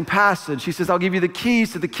this same passage, he says, I'll give you the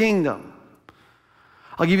keys to the kingdom.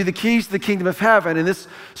 I'll give you the keys to the kingdom of heaven. And this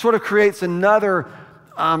sort of creates another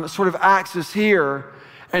sort of axis here.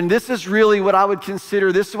 And this is really what I would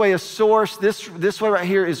consider this way a source. This way right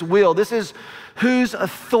here is will. This is whose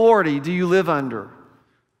authority do you live under?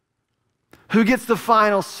 Who gets the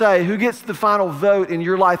final say? Who gets the final vote in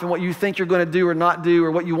your life and what you think you're going to do or not do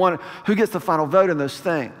or what you want? Who gets the final vote in those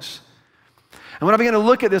things? And when I begin to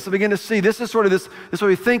look at this, I begin to see this is sort of this way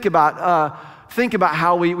we think about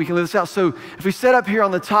how we can live this out. So if we set up here on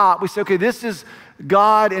the top, we say, okay, this is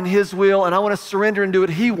God and his will, and I want to surrender and do what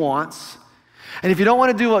he wants. And if you don't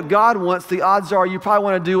want to do what God wants, the odds are you probably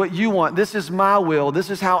want to do what you want. This is my will. This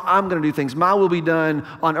is how I'm going to do things. My will be done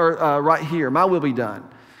on earth, right here. My will be done.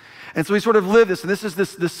 And so we sort of live this, and this is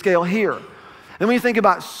this scale here. Then when you think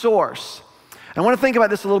about source, I want to think about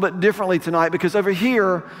this a little bit differently tonight because over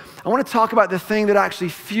here, I want to talk about the thing that actually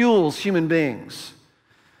fuels human beings.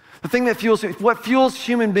 The thing that what fuels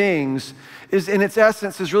human beings is, in its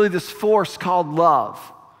essence, is really this force called love.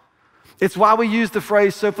 It's why we use the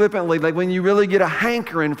phrase so flippantly, like when you really get a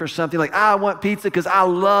hankering for something, like, I want pizza because I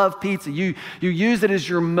love pizza. You use it as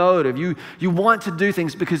your motive. You want to do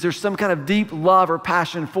things because there's some kind of deep love or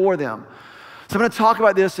passion for them. So I'm going to talk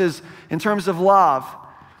about this as in terms of love.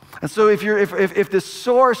 And so if the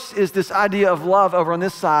source is this idea of love over on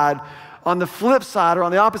this side, on the flip side or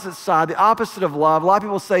on the opposite side, the opposite of love, a lot of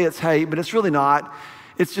people say it's hate, but it's really not.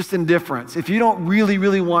 It's just indifference. If you don't really,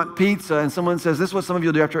 really want pizza and someone says, this is what some of you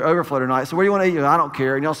will do after Overflow tonight, so where do you want to eat? I don't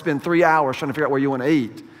care. And y'all spend 3 hours trying to figure out where you want to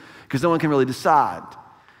eat because no one can really decide.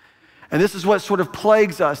 And this is what sort of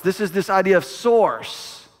plagues us. This is this idea of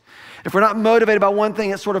source. If we're not motivated by one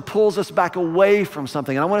thing, it sort of pulls us back away from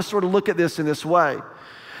something. And I want to sort of look at this in this way.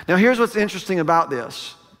 Now, here's what's interesting about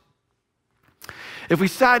this. If we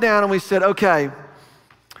sat down and we said, okay,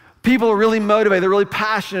 people are really motivated, they're really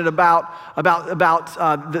passionate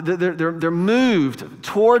they're moved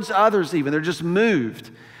towards others even, they're just moved.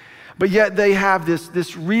 But yet they have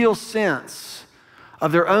this real sense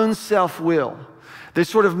of their own self-will. They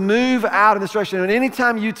sort of move out in this direction. And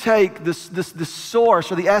anytime you take this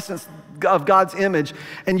source or the essence of God's image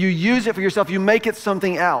and you use it for yourself, you make it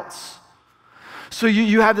something else. So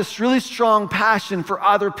you have this really strong passion for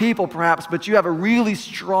other people perhaps, but you have a really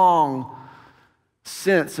strong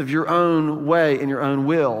sense of your own way and your own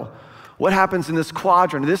will. What happens in this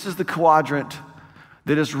quadrant? This is the quadrant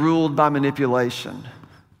that is ruled by manipulation.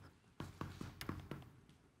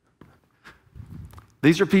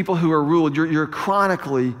 These are people who are ruled. You're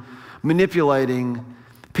chronically manipulating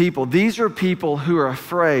people. These are people who are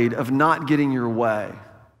afraid of not getting your way.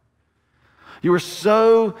 You are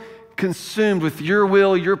so consumed with your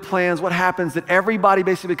will, your plans. What happens that everybody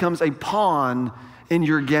basically becomes a pawn in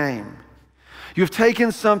your game. You have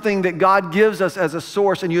taken something that God gives us as a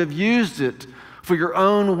source and you have used it for your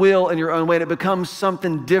own will and your own way, and it becomes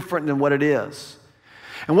something different than what it is.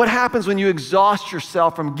 And what happens when you exhaust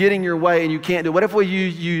yourself from getting your way and you can't do it? What if you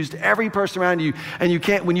used every person around you and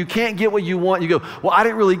when you can't get what you want, you go, well, I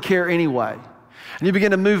didn't really care anyway. And you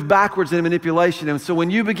begin to move backwards in manipulation. And so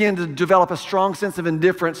when you begin to develop a strong sense of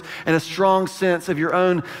indifference and a strong sense of your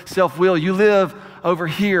own self-will, you live over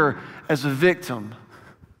here as a victim.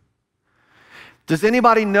 Does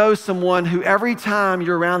anybody know someone who every time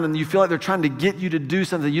you're around them, you feel like they're trying to get you to do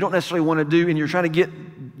something you don't necessarily want to do, and you're trying to get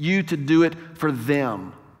you to do it for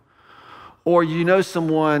them? Or you know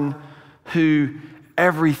someone who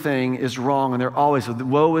everything is wrong and they're always,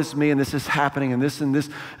 woe is me and this is happening and this.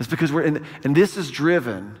 It's because and this is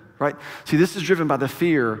driven, right? See, this is driven by the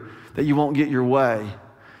fear that you won't get your way.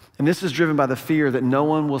 And this is driven by the fear that no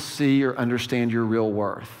one will see or understand your real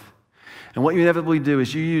worth. And what you inevitably do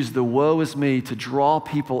is you use the woe is me to draw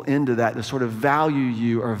people into that, to sort of value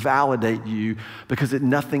you or validate you because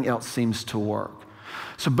nothing else seems to work.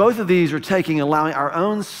 So both of these are allowing our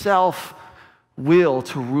own self-will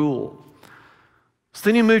to rule. So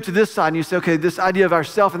then you move to this side and you say, okay, this idea of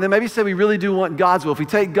ourself, and then maybe say we really do want God's will. If we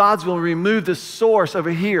take God's will and remove the source over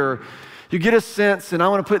here, you get a sense, and I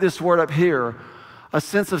want to put this word up here, a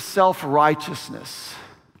sense of self-righteousness.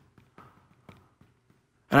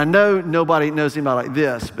 And I know nobody knows anybody like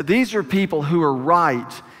this, but these are people who are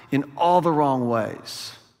right in all the wrong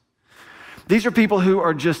ways. These are people who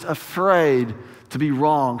are just afraid to be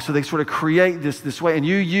wrong, so they sort of create this way. And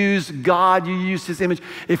you use God, you use His image.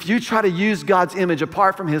 If you try to use God's image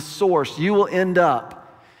apart from His source, you will end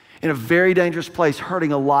up in a very dangerous place,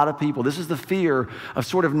 hurting a lot of people. This is the fear of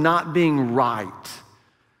sort of not being right.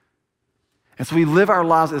 And so we live our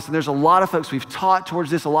lives like this, and there's a lot of folks we've taught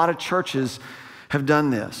towards this. A lot of churches have done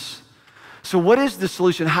this. So what is the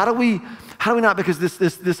solution? How do we not, because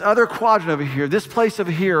this other quadrant over here, this place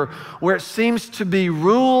over here, where it seems to be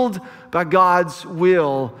ruled by God's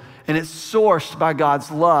will and it's sourced by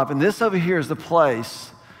God's love, and this over here is the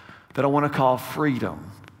place that I want to call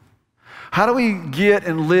freedom. How do we get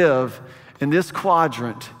and live in this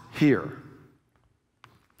quadrant here?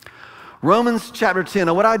 Romans chapter 10.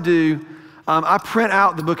 Now what I do, I print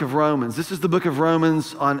out the book of Romans. This is the book of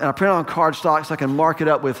Romans, and I print it on cardstock so I can mark it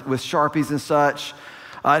up with Sharpies and such.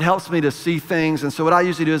 It helps me to see things, and so what I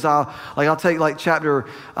usually do is I'll take like chapter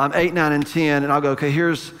 8, 9, and 10, and I'll go, okay,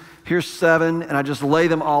 here's 7, and I just lay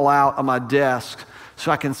them all out on my desk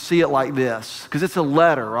so I can see it like this, because it's a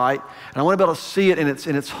letter, right? And I want to be able to see it in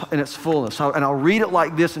its fullness. And I'll read it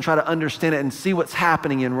like this and try to understand it and see what's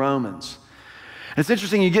happening in Romans. And it's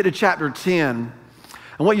interesting, you get to chapter 10,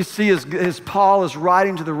 and what you see is Paul is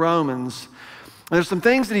writing to the Romans, and there's some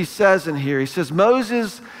things that he says in here. He says,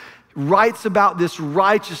 Moses writes about this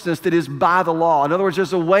righteousness that is by the law. In other words,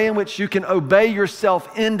 there's a way in which you can obey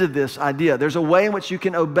yourself into this idea. There's a way in which you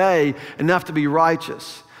can obey enough to be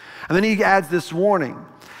righteous. And then he adds this warning.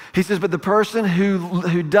 He says, but the person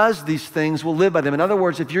who does these things will live by them. In other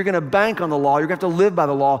words, if you're going to bank on the law, you're going to have to live by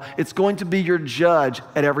the law. It's going to be your judge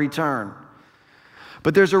at every turn.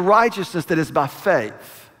 But there's a righteousness that is by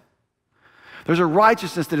faith. There's a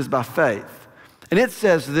righteousness that is by faith. And it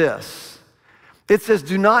says this. It says,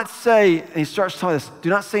 do not say, and he starts telling us, do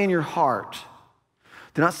not say in your heart.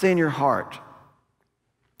 Do not say in your heart,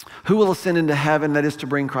 who will ascend into heaven, that is to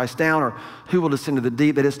bring Christ down, or who will descend to the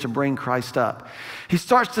deep, that is to bring Christ up. He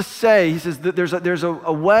starts to say, he says that there's a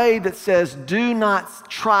way that says, do not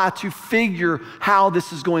try to figure how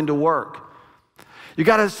this is going to work. You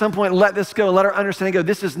got to at some point let this go, let our understanding go.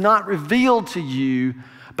 This is not revealed to you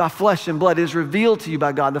by flesh and blood. It is revealed to you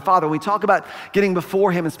by God the Father. When we talk about getting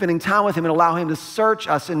before him and spending time with him and allow him to search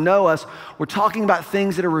us and know us, we're talking about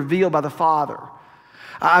things that are revealed by the Father.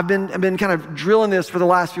 I've been kind of drilling this for the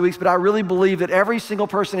last few weeks, but I really believe that every single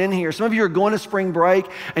person in here, some of you are going to spring break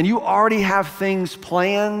and you already have things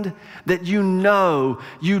planned that you know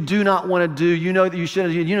you do not want to do. You know that you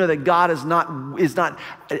shouldn't do. You know that God is not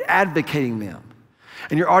advocating them.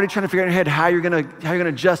 And you're already trying to figure out in your head how you're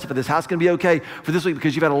gonna justify this, how it's gonna be okay for this week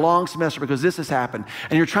because you've had a long semester because this has happened.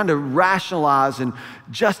 And you're trying to rationalize and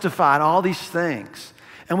justify and all these things.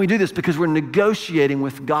 And we do this because we're negotiating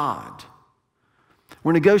with God.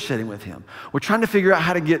 We're negotiating with him. We're trying to figure out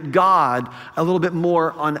how to get God a little bit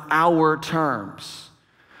more on our terms.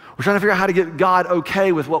 We're trying to figure out how to get God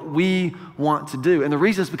okay with what we want to do. And the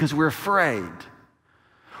reason is because we're afraid.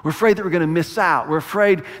 We're afraid that we're going to miss out. We're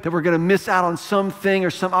afraid that we're going to miss out on something or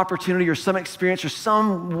some opportunity or some experience or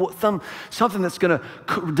something that's going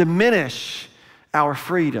to diminish our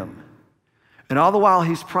freedom. And all the while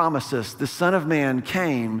he's promised us, the Son of Man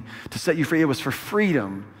came to set you free. It was for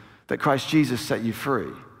freedom that Christ Jesus set you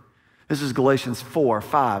free. This is Galatians 4,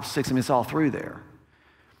 5, 6. I mean, it's all through there.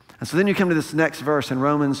 And so then you come to this next verse in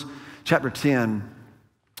Romans chapter 10,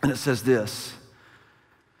 and it says this.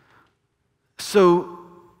 So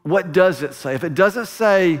what does it say? If it doesn't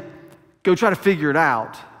say, go try to figure it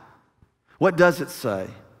out, what does it say?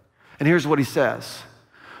 And here's what he says.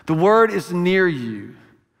 The word is near you.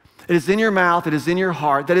 It is in your mouth. It is in your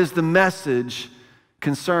heart. That is the message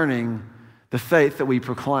concerning the faith that we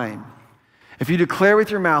proclaim. If you declare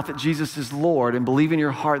with your mouth that Jesus is Lord and believe in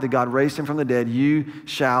your heart that God raised him from the dead, you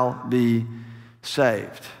shall be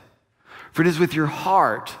saved. For it is with your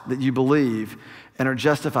heart that you believe and are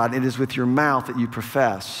justified. It is with your mouth that you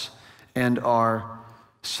profess and are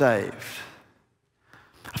saved.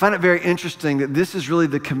 I find it very interesting that this is really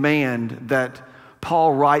the command that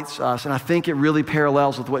Paul writes us, and I think it really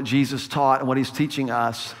parallels with what Jesus taught and what he's teaching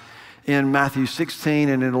us in Matthew 16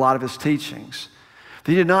 and in a lot of his teachings.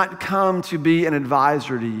 He did not come to be an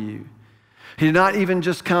advisor to you. He did not even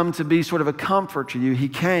just come to be sort of a comfort to you. He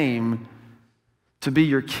came to be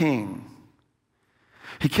your king.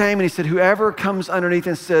 He came and he said, whoever comes underneath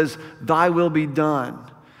and says, thy will be done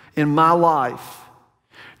in my life,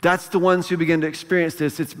 that's the ones who begin to experience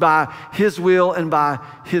this. It's by his will and by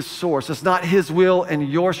his source. It's not his will and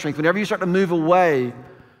your strength. Whenever you start to move away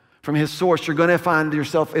from his source, you're going to find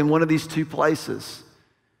yourself in one of these two places.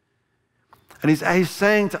 And he's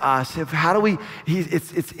saying to us,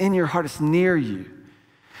 it's in your heart, it's near you.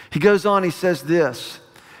 He goes on, he says this.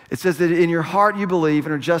 It says that in your heart you believe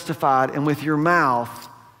and are justified, and with your mouth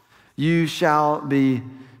you shall be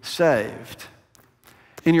saved.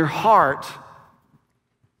 In your heart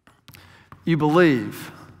you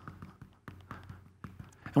believe,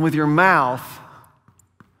 and with your mouth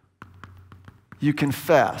you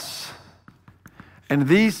confess. And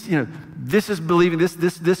this is believing,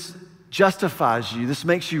 this justifies you, this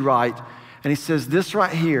makes you right. And he says this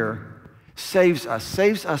right here saves us.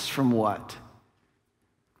 Saves us from what?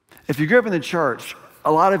 If you grew up in the church,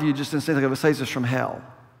 a lot of you just instinctively think of it saves us from hell.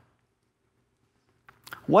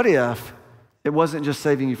 What if it wasn't just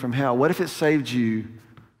saving you from hell? What if it saved you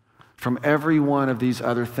from every one of these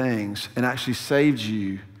other things and actually saved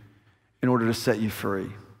you in order to set you free?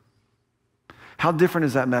 How different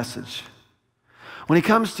is that message? When he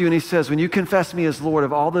comes to you and he says, when you confess me as Lord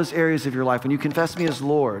of all those areas of your life, when you confess me as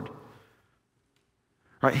Lord,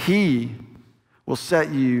 right, he will set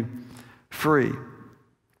you free.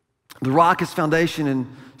 The rock is foundation and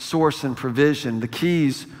source and provision. The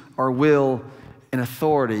keys are will and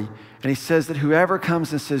authority. And he says that whoever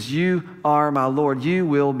comes and says, you are my Lord, you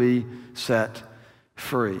will be set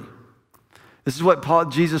free. This is what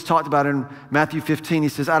Jesus talked about in Matthew 15. He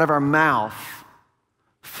says, out of our mouth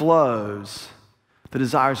flows the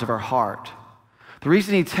desires of our heart. The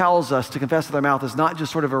reason he tells us to confess with our mouth is not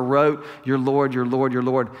just sort of a rote, your Lord, your Lord, your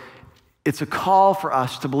Lord. It's a call for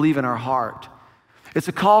us to believe in our heart. It's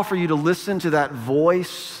a call for you to listen to that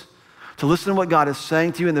voice, to listen to what God is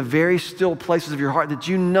saying to you in the very still places of your heart that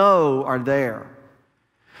you know are there.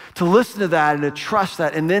 To listen to that and to trust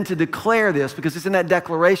that and then to declare this, because it's in that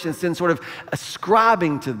declaration, it's in sort of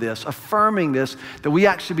ascribing to this, affirming this, that we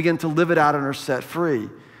actually begin to live it out and are set free.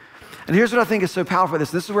 And here's what I think is so powerful about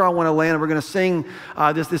this. This is where I want to land. We're going to sing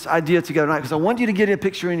this idea together tonight, because I want you to get a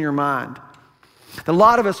picture in your mind. A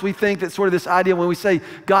lot of us, we think that sort of this idea when we say,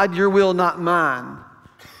 God, your will, not mine,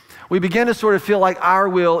 we begin to sort of feel like our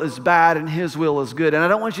will is bad and his will is good. And I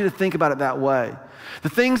don't want you to think about it that way. The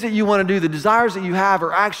things that you want to do, the desires that you have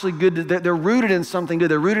are actually good. They're rooted in something good.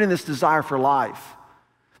 They're rooted in this desire for life.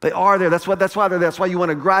 They are there. That's why they're there. That's why you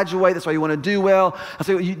want to graduate. That's why you want to do well. I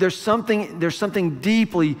say there's something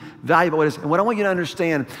deeply valuable. And what I want you to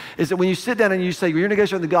understand is that when you sit down and you say you're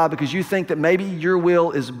negotiating with God because you think that maybe your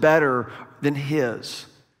will is better than his.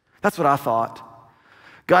 That's what I thought.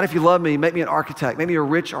 God, if you love me, make me an architect. Make me a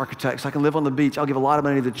rich architect so I can live on the beach. I'll give a lot of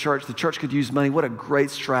money to the church. The church could use money. What a great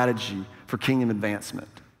strategy for kingdom advancement.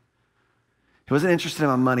 He wasn't interested in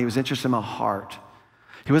my money. He was interested in my heart.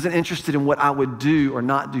 He wasn't interested in what I would do or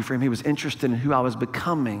not do for him. He was interested in who I was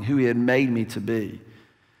becoming, who he had made me to be.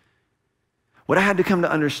 What I had to come to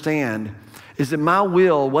understand is that my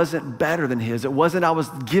will wasn't better than his. It wasn't I was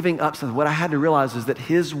giving up something. What I had to realize is that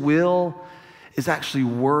his will is actually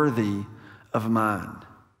worthy of mine.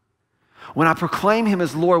 When I proclaim him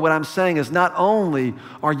as Lord, what I'm saying is not only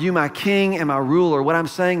are you my king and my ruler, what I'm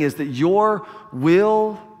saying is that your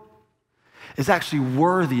will is actually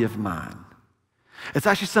worthy of mine. It's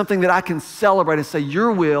actually something that I can celebrate and say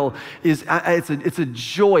your will is, it's a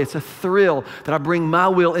joy, it's a thrill that I bring my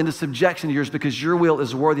will into subjection to yours because your will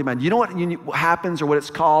is worthy of mine. You know what happens or what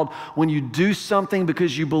it's called when you do something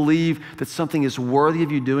because you believe that something is worthy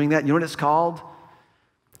of you doing that? You know what it's called?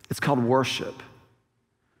 It's called worship.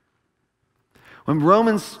 When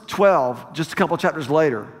Romans 12, just a couple chapters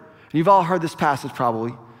later, and you've all heard this passage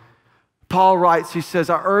probably, Paul writes, he says,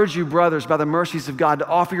 I urge you, brothers, by the mercies of God, to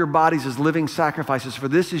offer your bodies as living sacrifices, for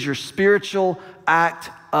this is your spiritual act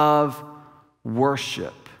of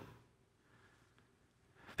worship.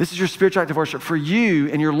 This is your spiritual act of worship. For you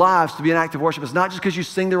and your lives to be an act of worship, it's not just because you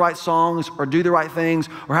sing the right songs or do the right things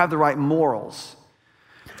or have the right morals.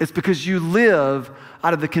 It's because you live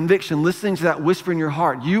out of the conviction, listening to that whisper in your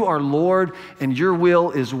heart. You are Lord and your will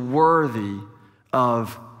is worthy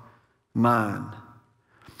of mine.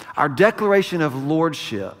 Our declaration of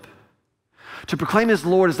lordship, to proclaim as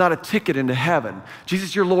Lord is not a ticket into heaven.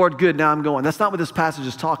 Jesus, you're Lord, good, now I'm going. That's not what this passage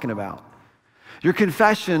is talking about. Your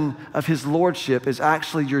confession of his lordship is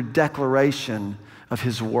actually your declaration of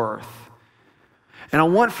his worth. And I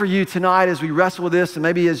want for you tonight as we wrestle with this and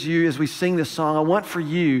maybe as we sing this song, I want for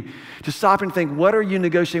you to stop and think, what are you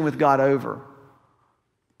negotiating with God over?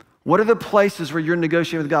 What are the places where you're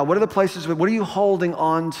negotiating with God? What are the places, what are you holding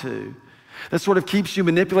on to that sort of keeps you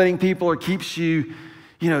manipulating people or keeps you,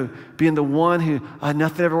 being the one who,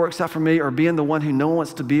 nothing ever works out for me, or being the one who no one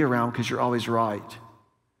wants to be around because you're always right?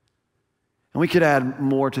 And we could add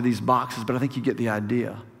more to these boxes, but I think you get the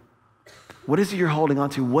idea. What is it you're holding on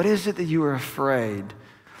to? What is it that you are afraid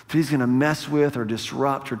that he's going to mess with or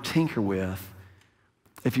disrupt or tinker with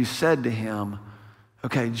if you said to him,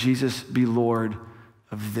 okay, Jesus, be Lord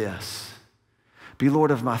of this. Be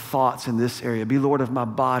Lord of my thoughts in this area. Be Lord of my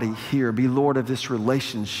body here. Be Lord of this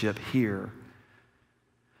relationship here.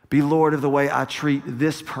 Be Lord of the way I treat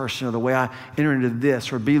this person or the way I enter into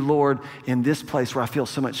this, or be Lord in this place where I feel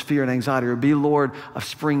so much fear and anxiety, or be Lord of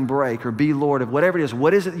spring break, or be Lord of whatever it is.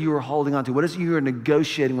 What is it that you are holding on to? What is it you are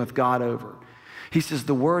negotiating with God over? He says,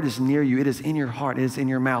 the word is near you. It is in your heart. It is in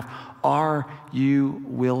your mouth. Are you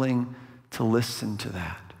willing to listen to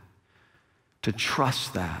that? To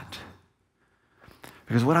trust that?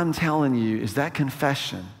 Because what I'm telling you is that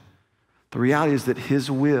confession, the reality is that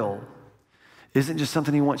his will isn't just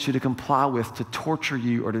something he wants you to comply with to torture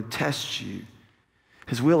you or to test you.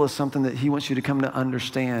 His will is something that he wants you to come to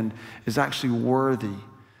understand is actually worthy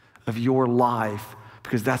of your life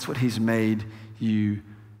because that's what he's made you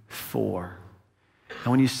for.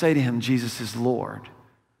 And when you say to him, Jesus is Lord,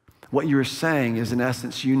 what you're saying is, in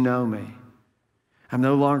essence, you know me. I'm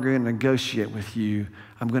no longer going to negotiate with you.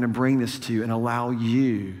 I'm going to bring this to you and allow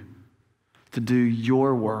you to do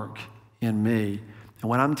your work in me. And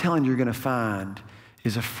what I'm telling you you're going to find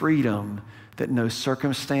is a freedom that no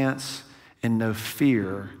circumstance and no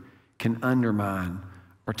fear can undermine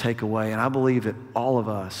or take away. And I believe that all of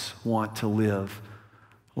us want to live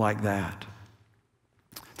like that.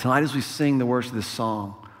 Tonight as we sing the words of this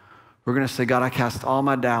song, we're going to say, God, I cast all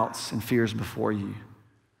my doubts and fears before you.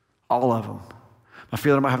 All of them. My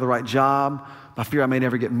fear that I might have the right job, my fear I may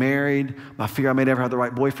never get married, my fear I may never have the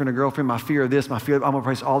right boyfriend or girlfriend, my fear of this, my fear of, I'm gonna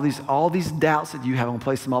place all these doubts that you have, I'm gonna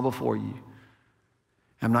place them all before you.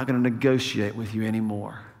 I'm not gonna negotiate with you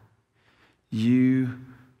anymore. You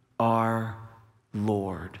are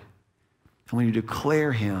Lord. And when you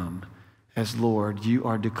declare him as Lord, you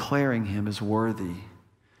are declaring him as worthy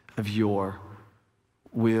of your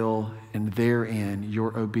will, and therein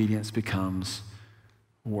your obedience becomes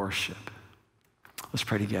worship. Let's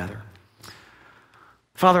pray together.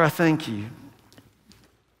 Father, I thank you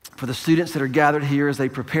for the students that are gathered here as they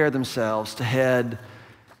prepare themselves to head,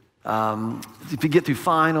 to get through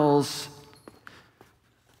finals,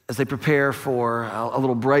 as they prepare for a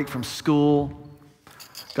little break from school.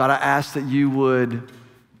 God, I ask that you would,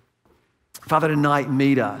 Father, tonight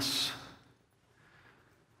meet us.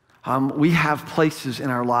 We have places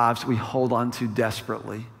in our lives that we hold on to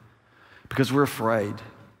desperately because we're afraid.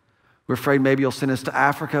 We're afraid maybe you'll send us to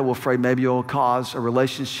Africa. We're afraid maybe you'll cause a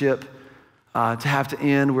relationship to have to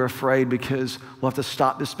end. We're afraid because we'll have to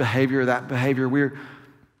stop this behavior or that behavior. We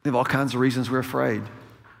have all kinds of reasons we're afraid.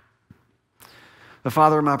 But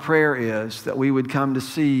Father, my prayer is that we would come to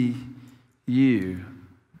see you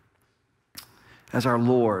as our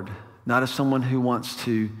Lord, not as someone who wants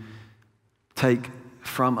to take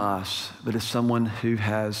from us, but as someone who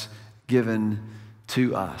has given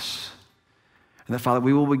to us. And that, Father,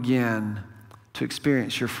 we will begin to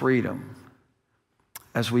experience your freedom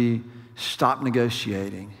as we stop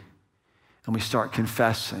negotiating and we start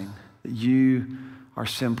confessing that you are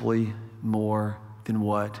simply more than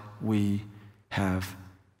what we have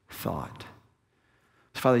thought.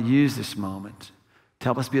 So, Father, use this moment to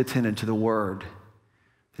help us be attentive to the word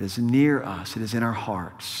that is near us, it is in our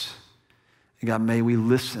hearts. And God, may we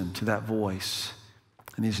listen to that voice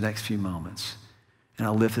in these next few moments. And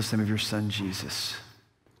I'll lift this name of your Son, Jesus.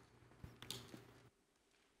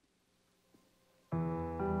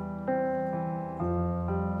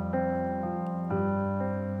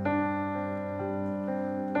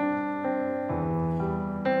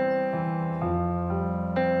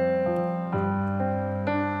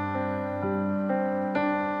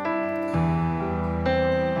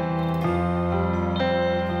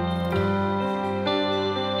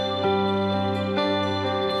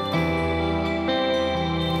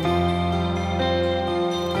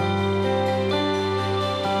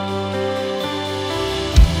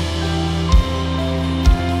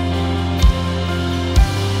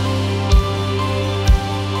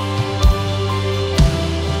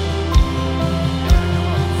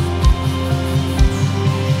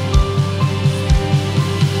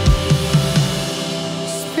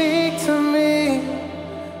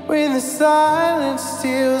 Silence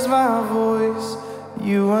steals my voice.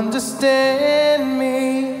 You understand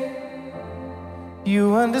me.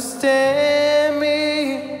 You understand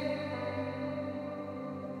me.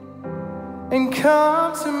 And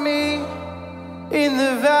come to me in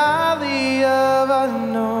the valley of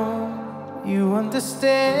unknown. You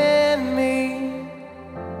understand me.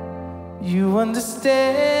 You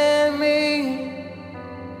understand me.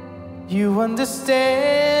 You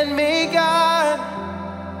understand me, God.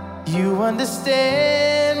 You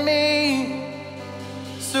understand me.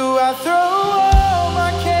 So I throw all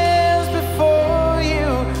my cares before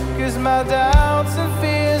you, 'cause my doubts and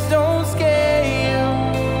fears don't scare you.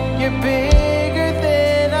 You're bigger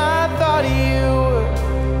than I thought you were.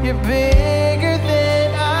 You're bigger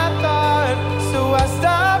than I thought. So I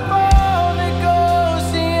stop all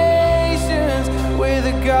negotiations with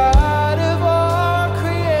the God of all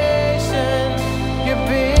creation. You're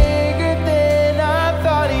bigger than I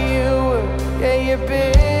thought you were. Yeah, you're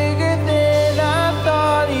bigger than I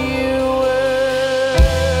thought you were.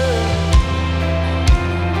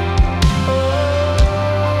 Oh,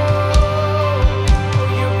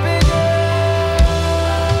 you're bigger,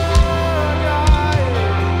 God.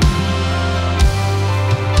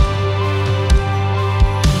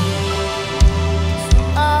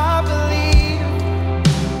 I believe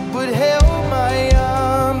would help my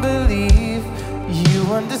unbelief.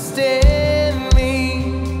 You understand me.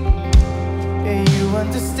 Yeah, you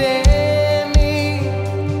understand me.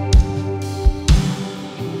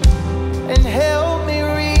 And help me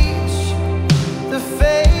reach the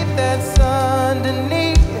faith that's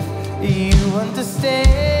underneath. You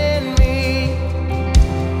understand me.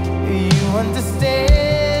 You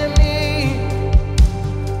understand me.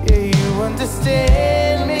 Yeah, you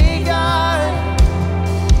understand me, God.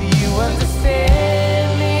 You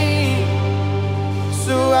understand me.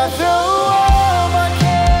 So I throw all my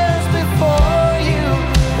cares before you,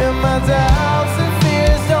 and my doubts and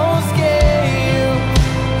fears don't scare you.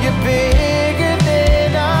 You're bigger than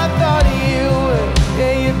I thought you were.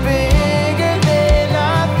 Yeah, you're bigger than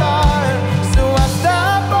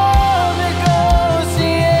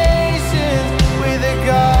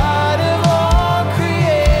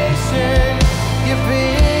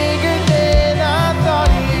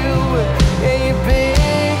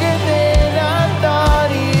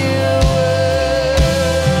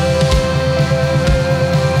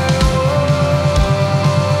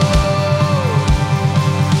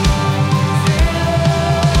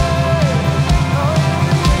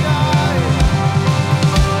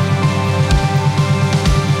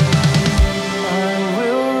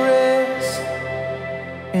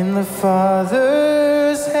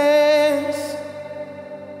Father's hands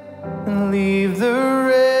and leave the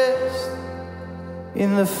rest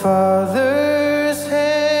in the Father's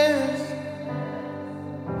hands.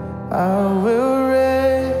 I will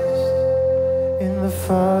rest in the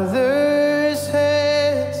Father's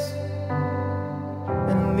hands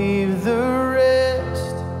and leave the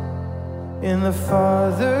rest in the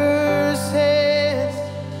Father's hands.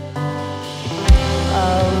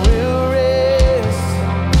 I will rest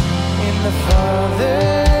in the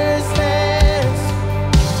Father's hands,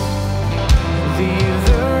 leave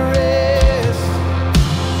the rest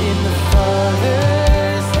in the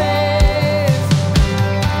Father's hands.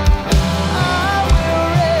 I will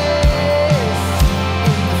rest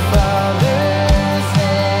in the Father's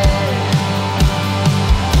hands,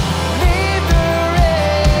 leave the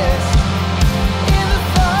rest in the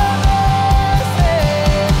Father's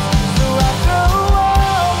hands. So I throw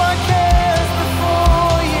all my cares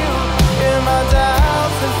before you, and my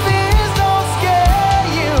doubts and fears don't scare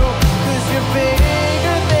you, 'cause you're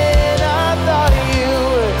bigger than I thought you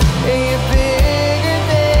were, and you're bigger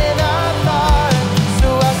than I thought. So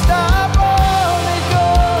I stop all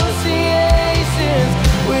negotiations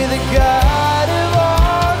with the God of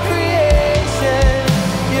all creation.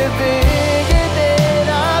 You're bigger than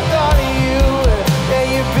I thought you were, and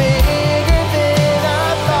you're bigger than I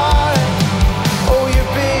thought. Oh,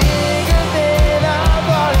 you're bigger than I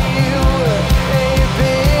thought you were, and you're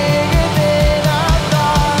bigger than I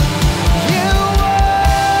thought you were.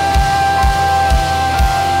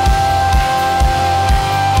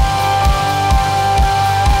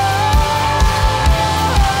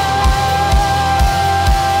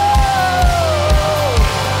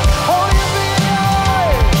 Oh, you're bigger.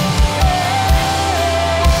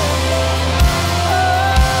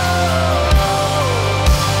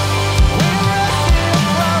 We rest in your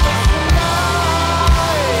promise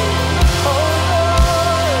tonight. Oh, Lord.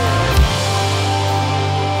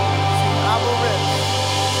 I will rest.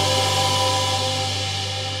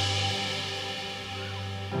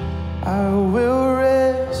 I will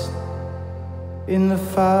rest in the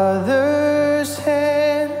Father's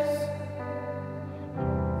hands,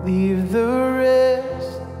 leave the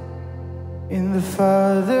rest in the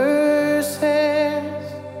Father's hands.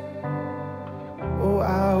 Oh,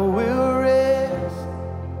 I will rest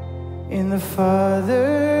in the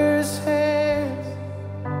Father's hands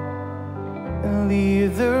and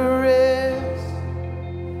leave the rest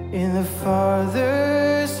in the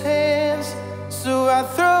Father's hands. So I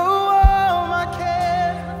throw all my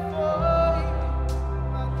cares before you,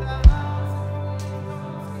 my doubts and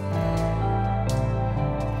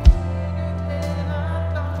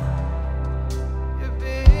you're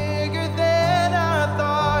bigger than I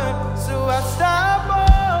thought. So I stop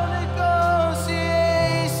all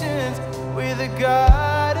negotiations with the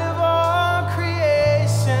God of all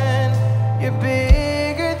creation. You're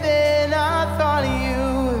bigger than I thought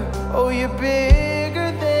you were. Oh, you're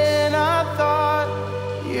bigger than I thought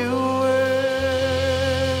you were.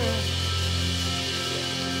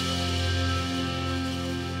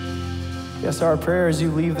 Yes, our prayer as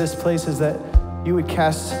you leave this place is that you would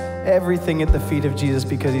cast everything at the feet of Jesus,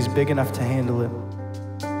 because he's big enough to handle it.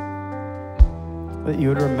 That you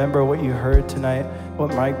would remember what you heard tonight,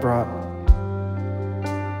 what Mike brought,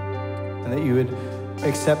 and that you would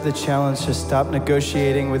accept the challenge to stop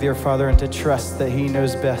negotiating with your Father and to trust that he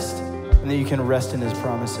knows best, and that you can rest in his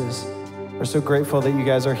promises. We're so grateful that you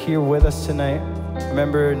guys are here with us tonight.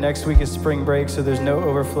 Remember, next week is spring break, so there's no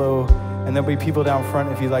overflow, and there'll be people down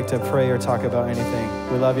front if you'd like to pray or talk about anything.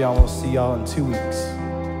 We love y'all, and we'll see y'all in 2 weeks.